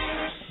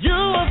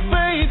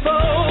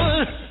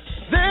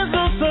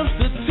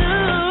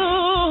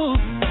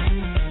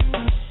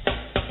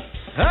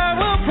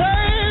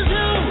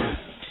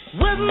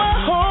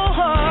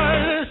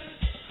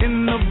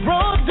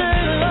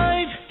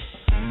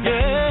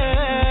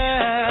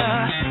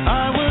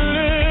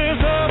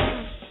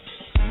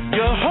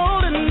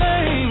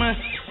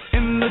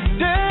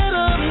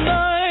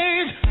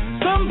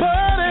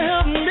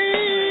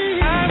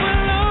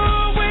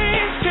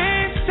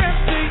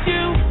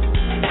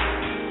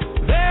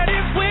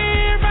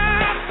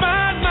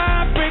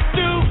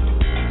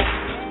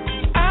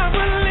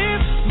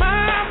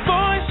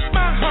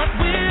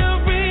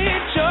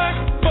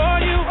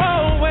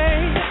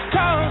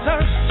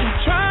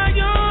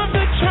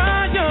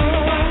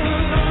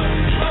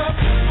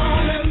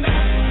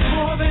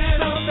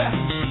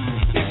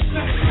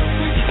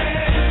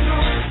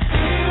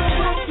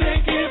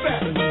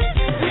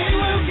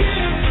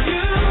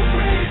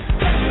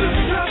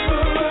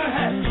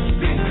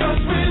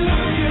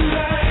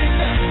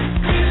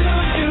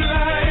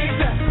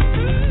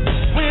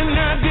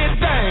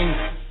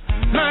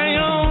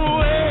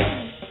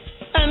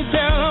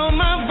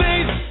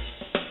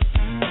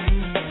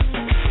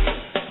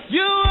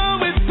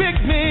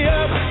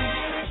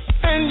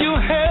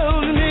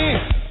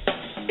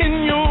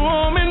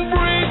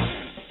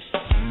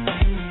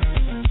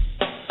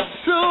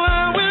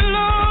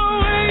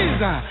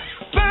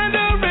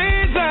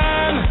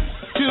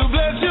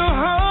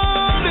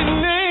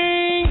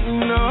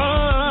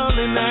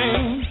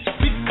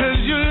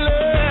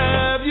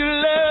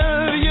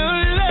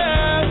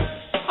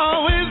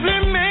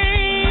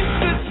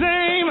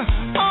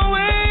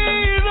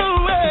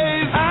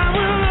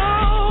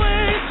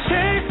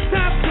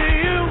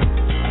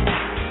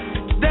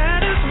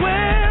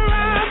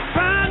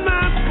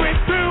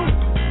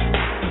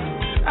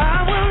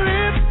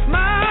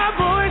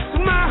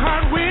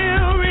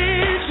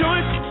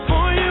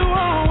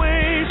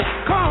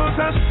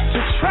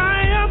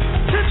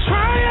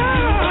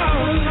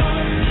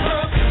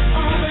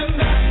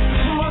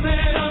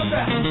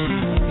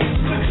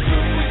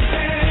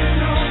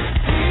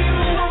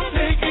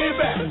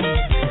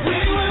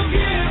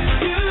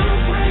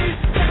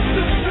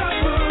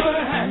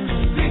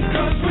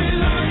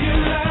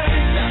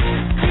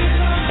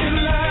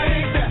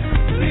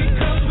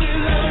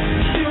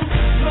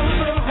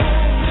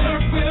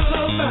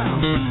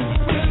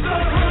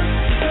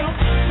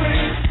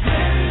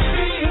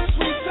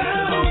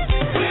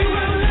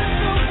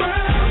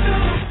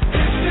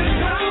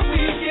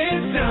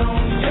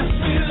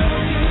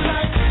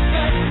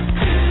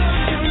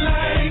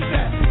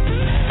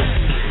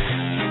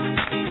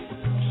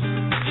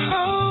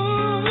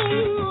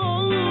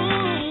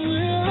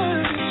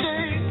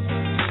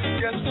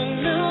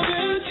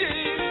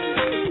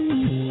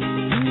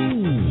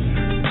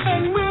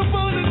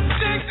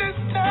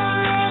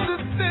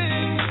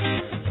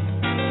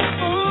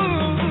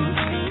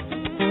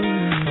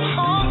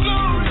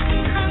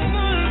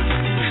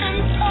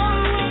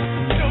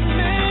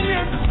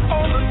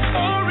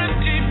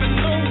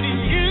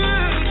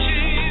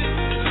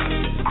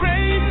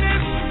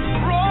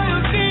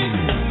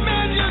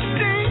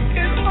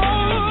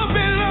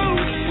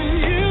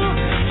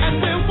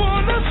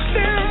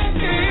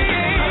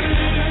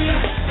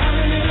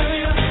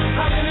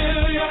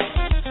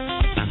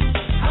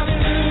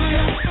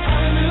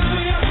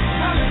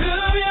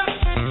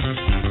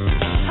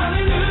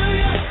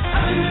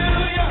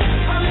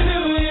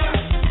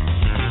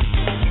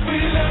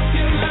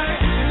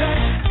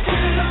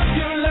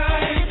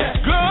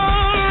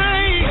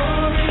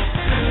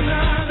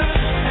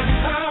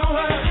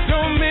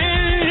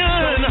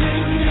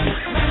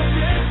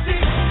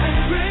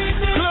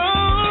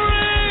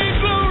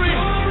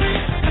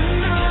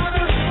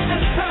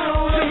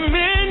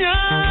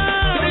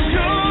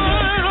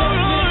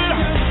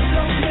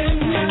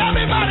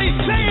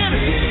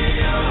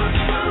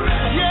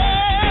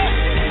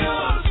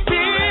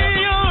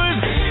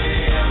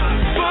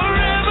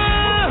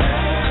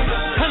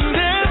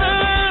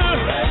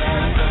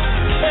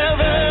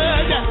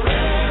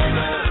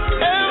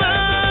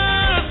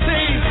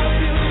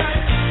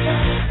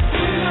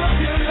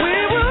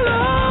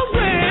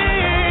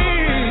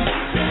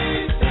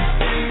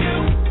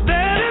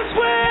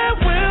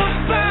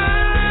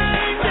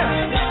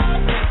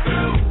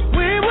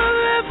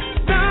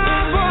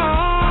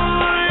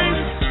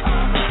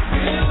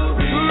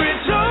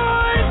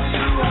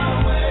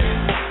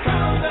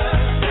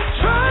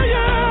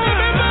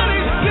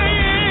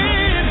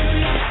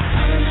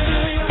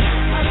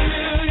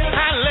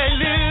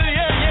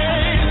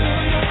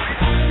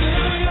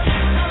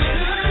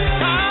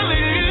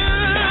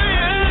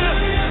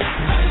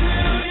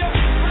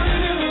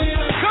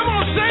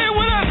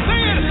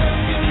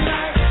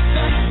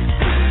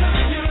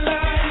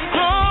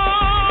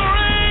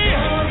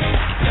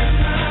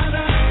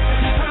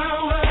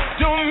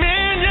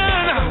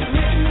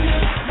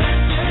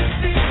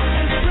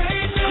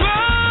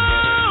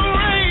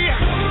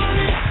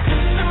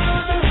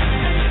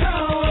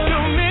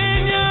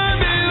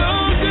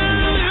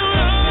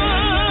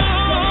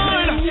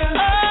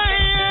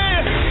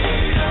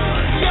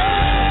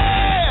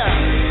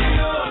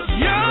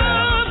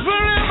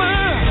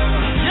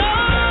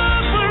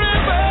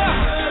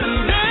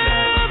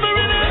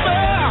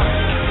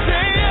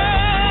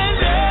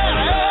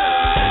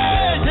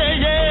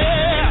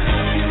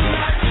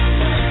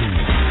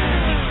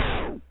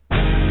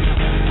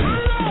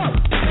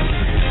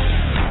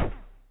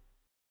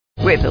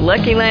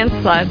 Lucky Land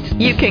Slots,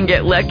 you can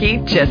get lucky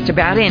just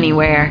about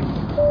anywhere.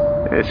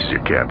 This is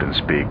your captain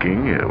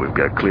speaking. We've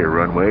got clear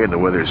runway and the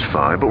weather's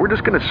fine, but we're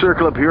just going to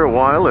circle up here a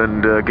while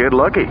and get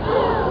lucky.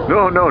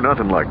 No,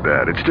 nothing like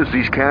that. It's just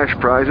these cash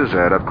prizes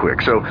add up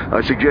quick. So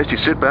I suggest you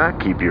sit back,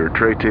 keep your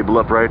tray table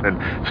upright,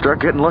 and start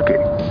getting lucky.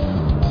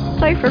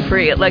 Play for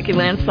free at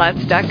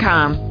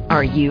LuckyLandSlots.com.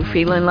 Are you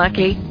feeling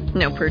lucky?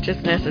 No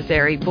purchase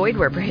necessary. Void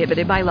where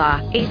prohibited by law.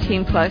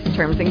 18+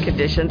 terms and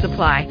conditions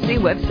apply. See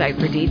website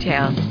for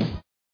details.